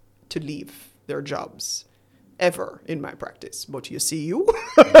to leave their jobs ever in my practice. But you see you?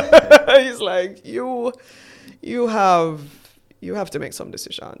 He's like, you have to make some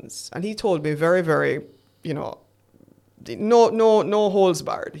decisions. And he told me very, very, no holds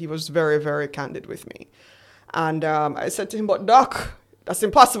barred. He was very, very candid with me. And I said to him, but doc, that's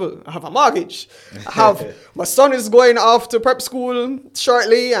impossible. I have a mortgage. My son is going off to prep school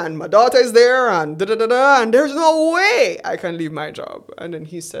shortly, and my daughter is there, and and there's no way I can leave my job. And then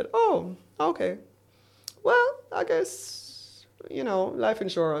he said, oh, okay. Well, I guess, life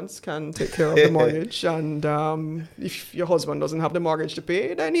insurance can take care of the mortgage. And if your husband doesn't have the mortgage to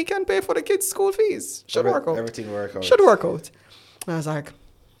pay, then he can pay for the kids' school fees. Should work out. Everything work out. Should work out. And I was like,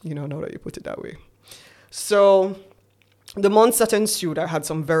 now that you put it that way. So the months that ensued, I had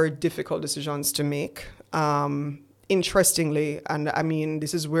some very difficult decisions to make. Interestingly, and I mean,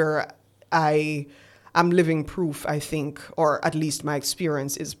 this is where I am living proof, I think, or at least my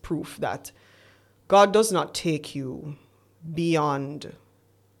experience is proof that God does not take you beyond,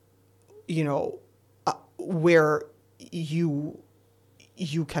 where you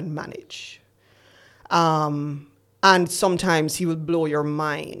can manage. And sometimes he will blow your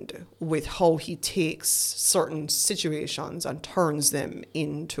mind with how he takes certain situations and turns them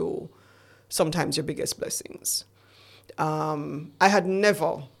into sometimes your biggest blessings. I had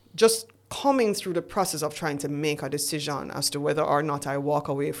never, just coming through the process of trying to make a decision as to whether or not I walk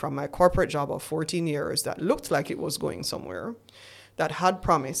away from my corporate job of 14 years that looked like it was going somewhere, that had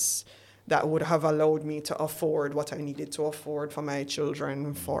promise, that would have allowed me to afford what I needed to afford for my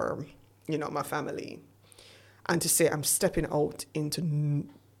children, for, my family. And to say I'm stepping out into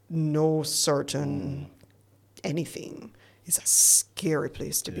no certain anything is a scary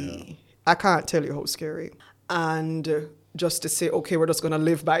place to be. I can't tell you how scary. And just to say, okay, we're just going to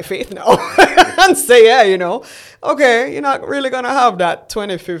live by faith now and say, okay, you're not really going to have that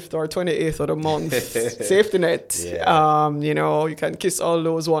 25th or 28th of the month safety net. You can kiss all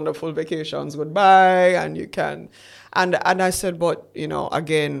those wonderful vacations goodbye, and you can. And I said, but,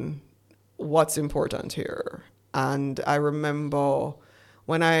 again, what's important here? And I remember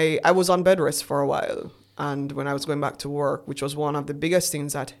when I was on bed rest for a while, and when I was going back to work, which was one of the biggest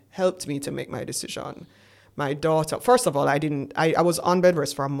things that helped me to make my decision. My daughter, first of all, I was on bed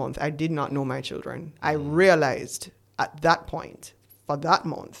rest for a month. I did not know my children. I realized at that point, for that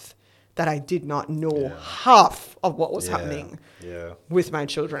month, that I did not know half of what was happening with my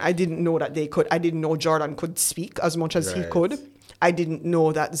children. I didn't know that I didn't know Jordan could speak as much as he could. I didn't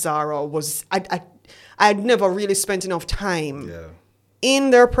know that Zara was, I had never really spent enough time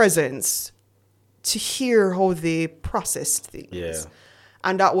in their presence to hear how they processed things. Yeah.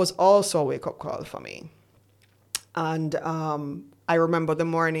 And that was also a wake-up call for me. And I remember the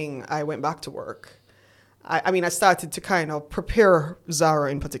morning I went back to work. I started to kind of prepare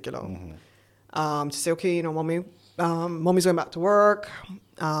Zara in particular to say, okay, mommy's going back to work,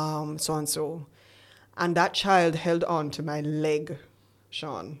 so and so. And that child held on to my leg,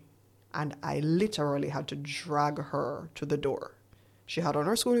 Sean, and I literally had to drag her to the door. She had on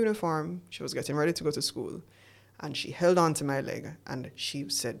her school uniform. She was getting ready to go to school. And she held on to my leg and she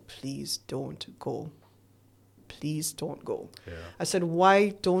said, please don't go. Please don't go. Yeah. I said, why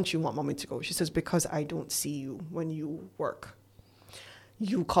don't you want mommy to go? She says, because I don't see you when you work.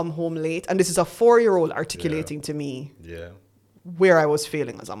 You come home late. And this is a 4-year-old articulating to me where I was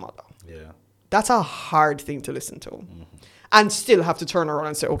failing as a mother. Yeah. That's a hard thing to listen to. Mm-hmm. And still have to turn around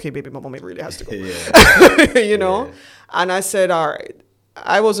and say, okay, baby, my mommy really has to go. You know? Yeah. And I said, all right,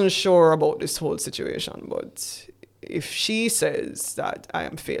 I wasn't sure about this whole situation, but if she says that I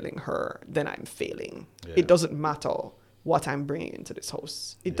am failing her, then I'm failing. Yeah. It doesn't matter what I'm bringing into this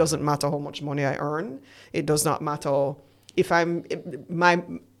house. It doesn't matter how much money I earn. It does not matter if I'm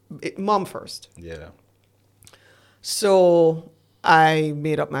mom first. Yeah. So I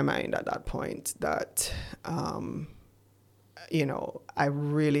made up my mind at that point that,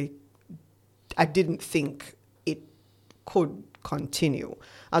 I didn't think it could continue.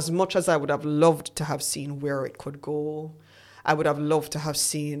 As much as I would have loved to have seen where it could go, I would have loved to have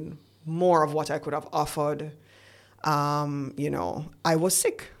seen more of what I could have offered. I was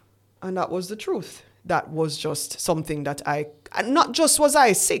sick, and that was the truth. That was just something that not just was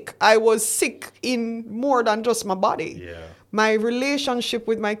I sick, I was sick in more than just my body. Yeah. My relationship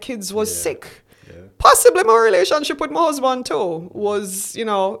with my kids was sick. Yeah. Possibly my relationship with my husband too was,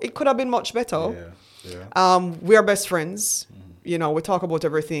 it could have been much better. Yeah. Yeah. We are best friends. We talk about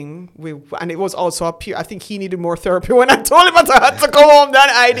everything. And it was also I think he needed more therapy when I told him that I had to go home than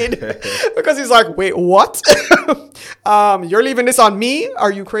I did. Because he's like, wait, what? You're leaving this on me?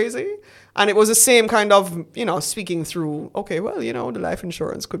 Are you crazy? And it was the same kind of, speaking through, okay, well, the life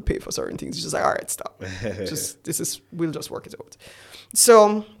insurance could pay for certain things. It's just like, all right, stop. We'll just work it out.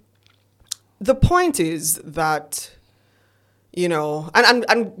 So the point is that,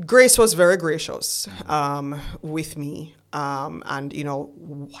 and Grace was very gracious with me. And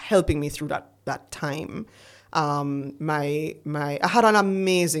helping me through that time. I had an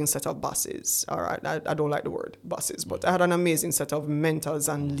amazing set of bosses. All right, I don't like the word bosses, but I had an amazing set of mentors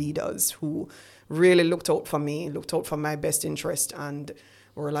and leaders who really looked out for me, looked out for my best interest, and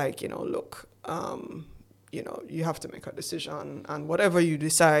were like, look, you have to make a decision, and whatever you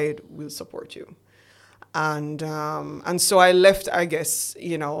decide, we'll support you. And so I left, I guess,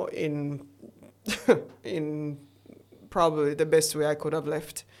 in probably the best way I could have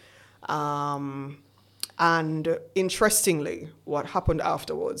left. And interestingly, what happened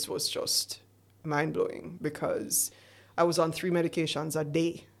afterwards was just mind-blowing because I was on 3 medications a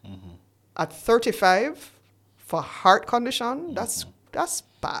day. Mm-hmm. At 35, for heart condition, that's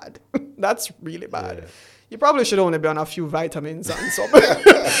bad. That's really bad. Yeah. You probably should only be on a few vitamins and some,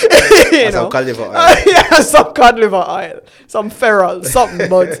 some cod liver oil. Some cod liver oil, some ferrol, something.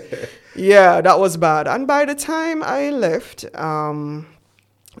 But yeah, that was bad. And by the time I left,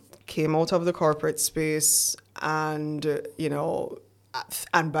 came out of the corporate space, and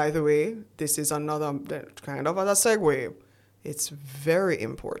and by the way, this is another kind of as a segue. It's very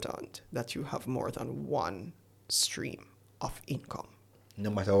important that you have more than one stream of income. No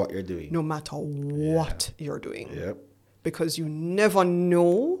matter what you're doing. No matter what you're doing. Yep. Because you never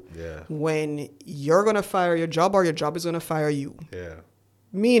know when you're going to fire your job or your job is going to fire you. Yeah.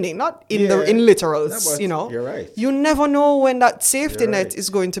 Meaning, not in literals, You're right. You never know when that safety net is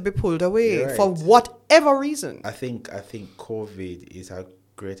going to be pulled away for whatever reason. I think COVID is a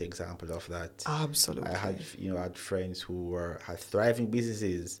great example of that. Absolutely. I had friends who had thriving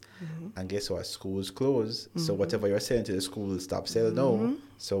businesses, and guess what? Schools closed. So whatever you're selling to the school, stop selling. No.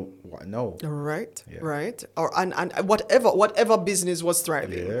 So what? No. Right. Yeah. Right. Or and whatever business was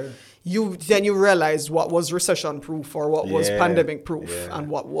thriving. Yeah. You realize what was recession proof or what was pandemic proof and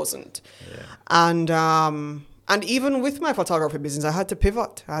what wasn't. Yeah. And And even with my photography business, I had to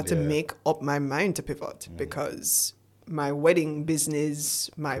pivot. I had to make up my mind to pivot because my wedding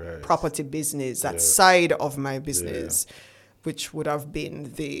business, my property business, that side of my business, which would have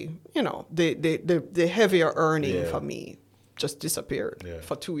been the heavier earning for me, just disappeared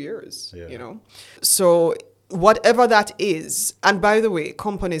for 2 years, So whatever that is, and by the way,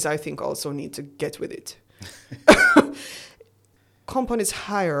 companies, I think, also need to get with it. Companies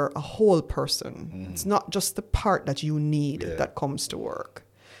hire a whole person. It's not just the part that you need that comes to work.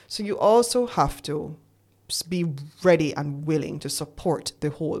 So you also have to be ready and willing to support the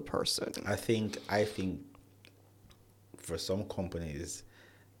whole person. I think for some companies,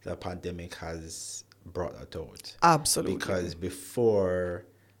 the pandemic has brought that out. Absolutely. Because before,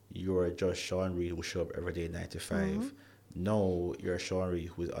 you were just Sean Reed who showed up every day 9 to 5. Now you're Sean Reed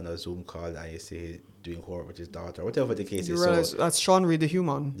who's on a Zoom call and you say doing homework with his daughter, whatever the case is. You realize that's Sean Reed the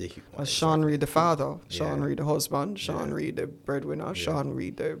human. That's Sean Reed the father, Sean Reed the husband, Sean Reed the breadwinner, Sean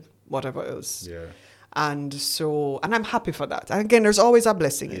Reed the whatever else. Yeah. And I'm happy for that. And again, there's always a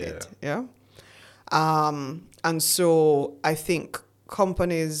blessing in it. Yeah. And so I think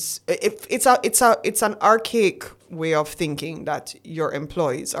companies, it's an archaic way of thinking that your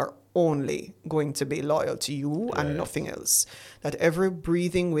employees are only going to be loyal to you and nothing else. That every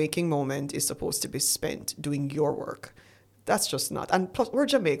breathing, waking moment is supposed to be spent doing your work. That's just not. And plus, we're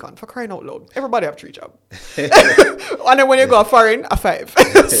Jamaican, for crying out loud. Everybody have 3 jobs. And then when you go foreign, a 5.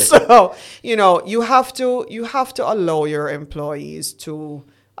 So, you have to allow your employees to,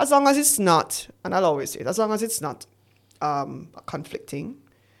 as long as it's not, and I'll always say it, as long as it's not conflicting,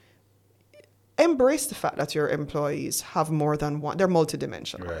 embrace the fact that your employees have more than one. They're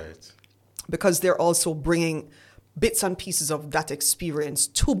multidimensional. Right. Because they're also bringing bits and pieces of that experience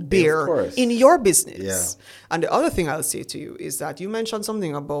to bear in your business. Yeah. And the other thing I'll say to you is that you mentioned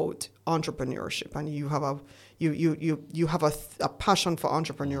something about entrepreneurship, and you have a passion for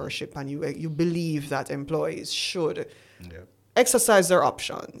entrepreneurship, and you believe that employees should exercise their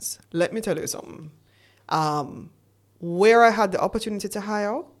options. Let me tell you something. Where I had the opportunity to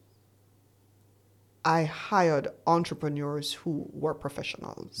hire, I hired entrepreneurs who were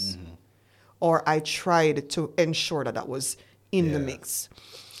professionals. Or I tried to ensure that was in the mix.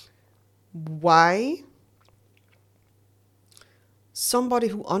 Why? Somebody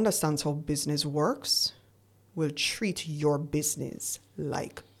who understands how business works will treat your business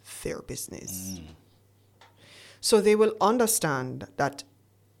like their business. So they will understand that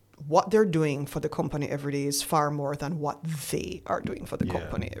what they're doing for the company every day is far more than what they are doing for the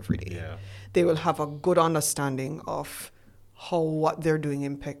company every day. Yeah. They will have a good understanding of how what they're doing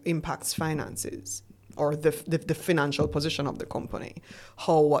impacts finances or the financial position of the company,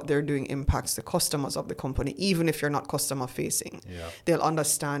 how what they're doing impacts the customers of the company, even if you're not customer facing. Yeah. They'll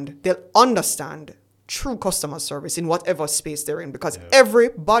understand true customer service in whatever space they're in, because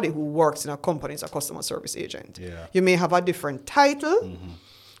everybody who works in a company is a customer service agent. Yeah. You may have a different title,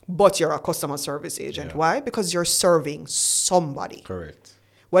 but you're a customer service agent. Yeah. Why? Because you're serving somebody. Correct.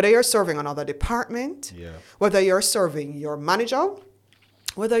 Whether you're serving another department, whether you're serving your manager,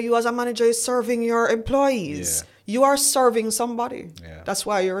 whether you as a manager is serving your employees, you are serving somebody. Yeah. That's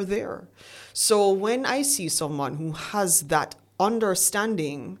why you're there. So when I see someone who has that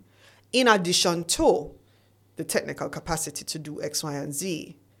understanding, in addition to the technical capacity to do X, Y, and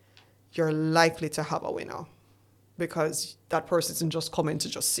Z, you're likely to have a winner. Because that person isn't just coming to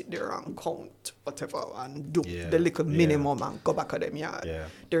just sit there and count whatever and do the little minimum and go back to them yard. Yeah.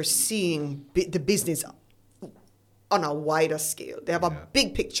 They're seeing the business on a wider scale. They have a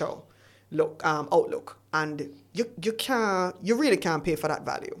big picture outlook, and you really can't pay for that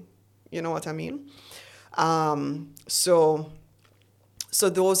value. You know what I mean? So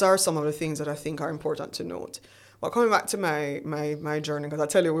those are some of the things that I think are important to note. But coming back to my journey, because I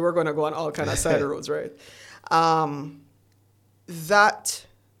tell you, we were going to go on all kind of side roads, right? That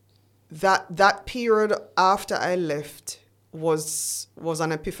period after I left was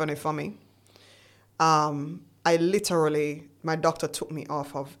an epiphany for me. My doctor took me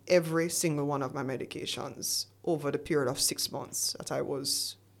off of every single one of my medications over the period of 6 months that I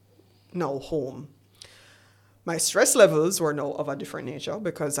was now home. My stress levels were now of a different nature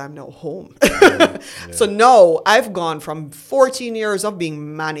because I'm now home. So now I've gone from 14 years of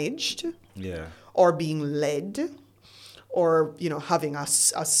being managed or being led or, having a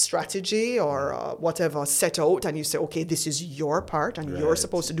strategy or whatever set out, and you say, okay, this is your part and you're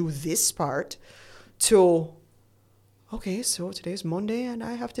supposed to do this part, to, okay, so today's Monday and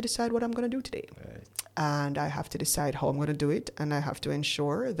I have to decide what I'm going to do today. Right. And I have to decide how I'm going to do it. And I have to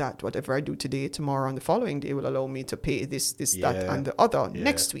ensure that whatever I do today, tomorrow, and the following day will allow me to pay this, that, and the other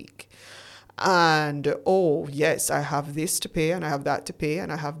next week. And, oh, yes, I have this to pay and I have that to pay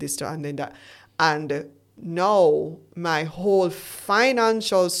and I have this to, and then that. And now my whole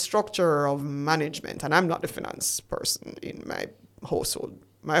financial structure of management, and I'm not the finance person in my household,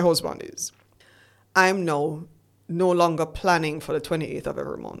 my husband is. I'm now no longer planning for the 28th of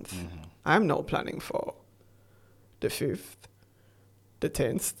every month. I'm now planning for the 5th, the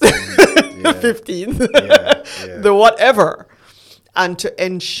 10th, the 15th, the whatever. And to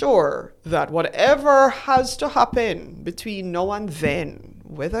ensure that whatever has to happen between now and then,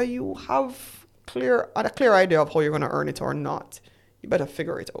 whether you have a clear idea of how you're going to earn it or not, you better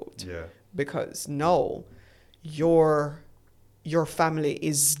figure it out. Yeah. Because now your family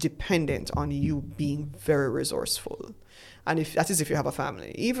is dependent on you being very resourceful. And if that is if you have a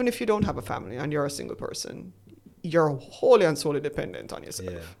family. Even if you don't have a family and you're a single person, you're wholly and solely dependent on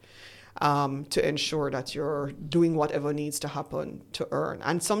yourself. To ensure that you're doing whatever needs to happen to earn.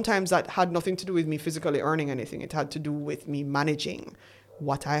 And sometimes that had nothing to do with me physically earning anything. It had to do with me managing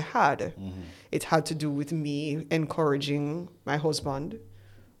what I had. It had to do with me encouraging my husband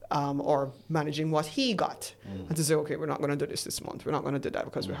or managing what he got. And to say, okay, we're not going to do this month. We're not going to do that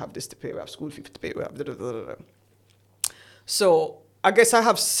because we have this to pay. We have school fees to pay. We have da-da-da-da-da. So I guess I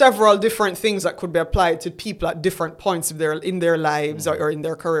have several different things that could be applied to people at different points in their lives or in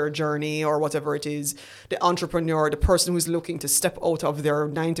their career journey or whatever it is. The entrepreneur, the person who's looking to step out of their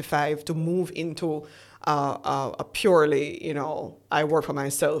 9-to-5 to move into a purely, I work for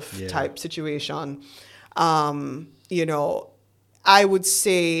myself type situation. I would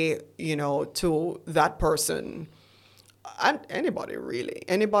say, to that person, and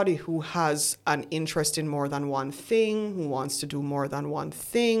anybody who has an interest in more than one thing, who wants to do more than one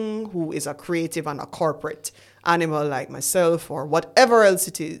thing, who is a creative and a corporate animal like myself or whatever else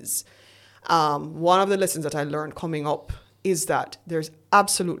it is. One of the lessons that I learned coming up is that there's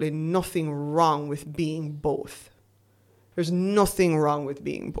absolutely nothing wrong with being both. There's nothing wrong with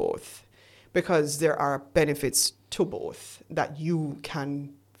being both because there are benefits to both that you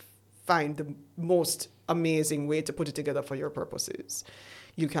can find the most amazing way to put it together for your purposes.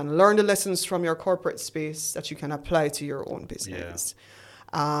 You can learn the lessons from your corporate space that you can apply to your own business.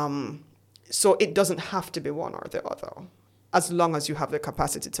 So it doesn't have to be one or the other, as long as you have the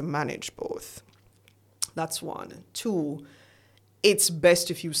capacity to manage both. That's one. Two, it's best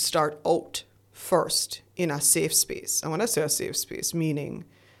if you start out first in a safe space. And when I say a safe space, meaning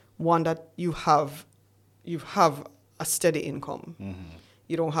one that you have a steady income.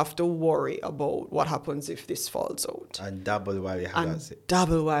 You don't have to worry about what happens if this falls out. And double while you have it.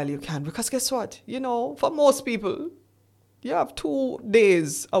 Double while you can. Because guess what? For most people, you have 2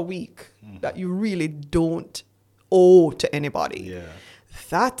 days a week that you really don't owe to anybody.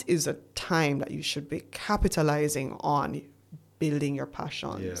 That is a time that you should be capitalizing on building your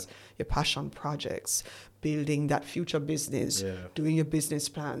passions, your passion projects, building that future business, doing your business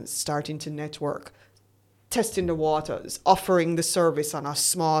plans, starting to network, testing the waters, offering the service on a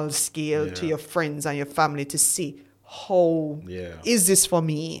small scale to your friends and your family to see how is this for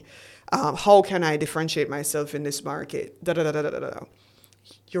me? How can I differentiate myself in this market?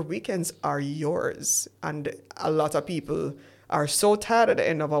 Your weekends are yours. And a lot of people are so tired at the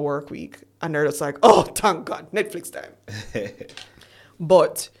end of a work week and they're just like, oh, thank God, Netflix time.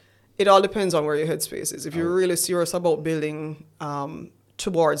 But it all depends on where your headspace is. If you're really serious about building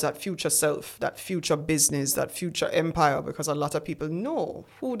towards that future self, that future business, that future empire, because a lot of people know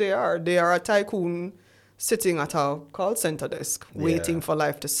who they are. They are a tycoon sitting at a call center desk waiting for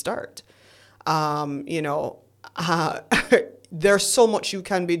life to start. There's so much you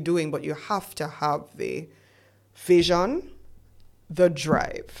can be doing, but you have to have the vision, the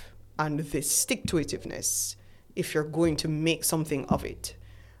drive, and the stick-to-itiveness if you're going to make something of it.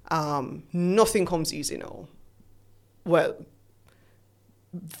 Nothing comes easy now. Well,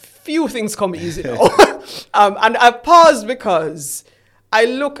 few things come easy now. And I paused because I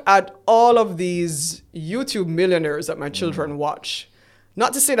look at all of these YouTube millionaires that my children watch.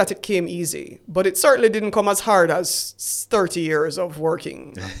 Not to say that it came easy, but it certainly didn't come as hard as 30 years of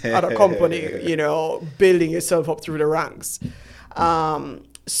working at a company, building yourself up through the ranks.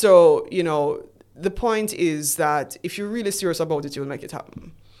 So, the point is that if you're really serious about it, you'll make it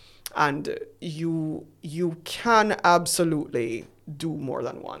happen. And you can absolutely do more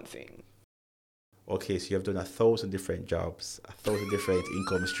than one thing. Okay, so you have done 1,000 different jobs, 1,000 different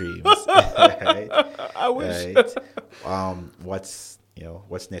income streams. Right? I wish. Right? What's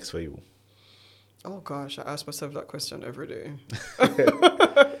next for you? Oh gosh, I ask myself that question every day.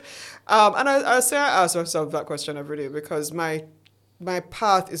 And I say I ask myself that question every day because my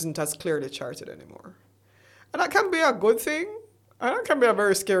path isn't as clearly charted anymore. And that can be a good thing And that can be a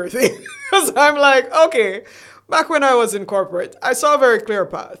very scary thing. Because I'm like, okay, back when I was in corporate, I saw a very clear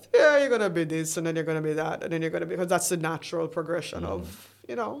path. Yeah, you're going to be this, and then you're going to be that, and then you're going to be, because that's the natural progression of,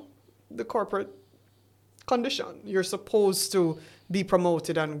 the corporate condition. You're supposed to be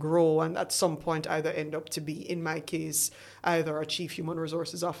promoted and grow, and at some point either end up to be, in my case, either a chief human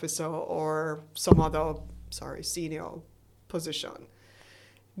resources officer or some other, senior position.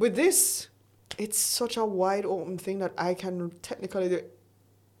 With this, it's such a wide open thing that I can technically do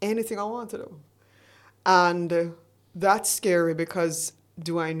anything I want to do. And that's scary because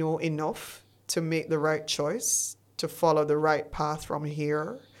do I know enough to make the right choice, to follow the right path from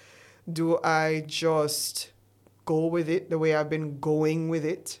here? Do I just go with it the way I've been going with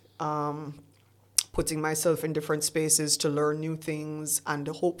it, putting myself in different spaces to learn new things and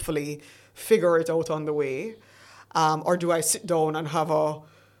hopefully figure it out on the way? Or do I sit down and have a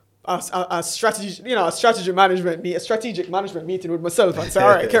strategic management meeting with myself and say, all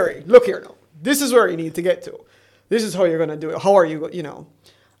right, Kerri, look here now. This is where you need to get to. This is how you're going to do it. How are you,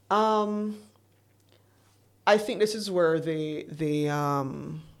 I think this is where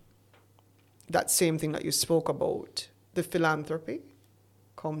that same thing that you spoke about, the philanthropy,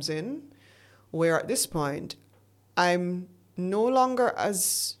 comes in, where at this point, I'm no longer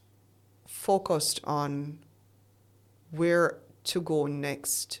as focused on where to go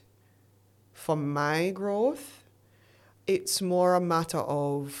next for my growth. It's more a matter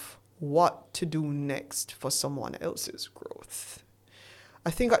of what to do next for someone else's growth.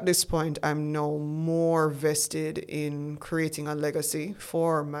 I think at this point, I'm now more vested in creating a legacy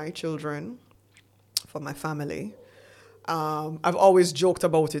for my children, for my family. I've always joked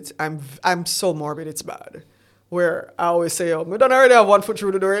about it. I'm so morbid, it's bad. Where I always say, I don't already have one foot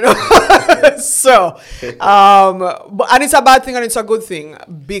through the door, So, and it's a bad thing and it's a good thing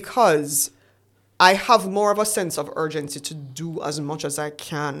because I have more of a sense of urgency to do as much as I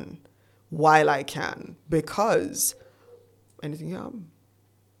can while I can, because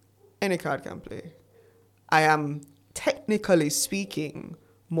any card can play. I am, technically speaking,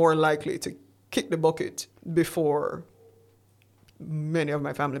 more likely to kick the bucket before many of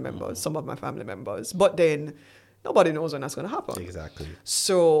my family members, some of my family members. But then nobody knows when that's going to happen. Exactly.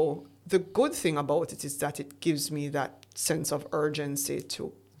 So the good thing about it is that it gives me that sense of urgency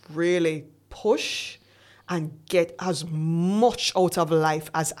to really push and get as much out of life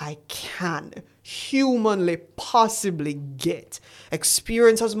as I can humanly possibly get.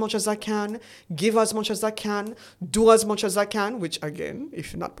 Experience as much as I can, give as much as I can, do as much as I can, which again,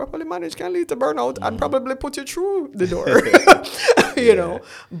 if you're not properly managed, can lead to burnout and probably put you through the door, you know.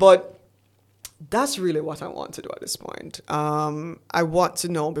 But that's really what I want to do at this point. I want to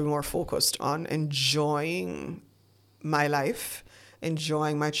now be more focused on enjoying my life,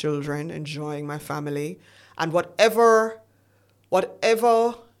 enjoying my children, enjoying my family, and whatever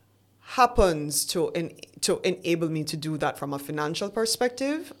happens to enable me to do that from a financial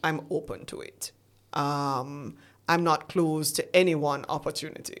perspective, I'm open to it. I'm not closed to any one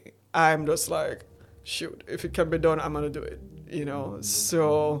opportunity. I'm just like, shoot, if it can be done, I'm going to do it, you know?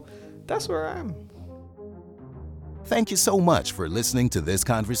 So that's where I am. Thank you so much for listening to this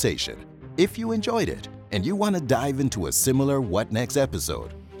conversation. If you enjoyed it and you want to dive into a similar What Next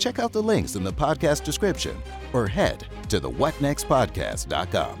episode, check out the links in the podcast description or head to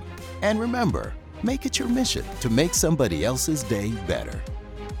thewhatnextpodcast.com. And remember, make it your mission to make somebody else's day better.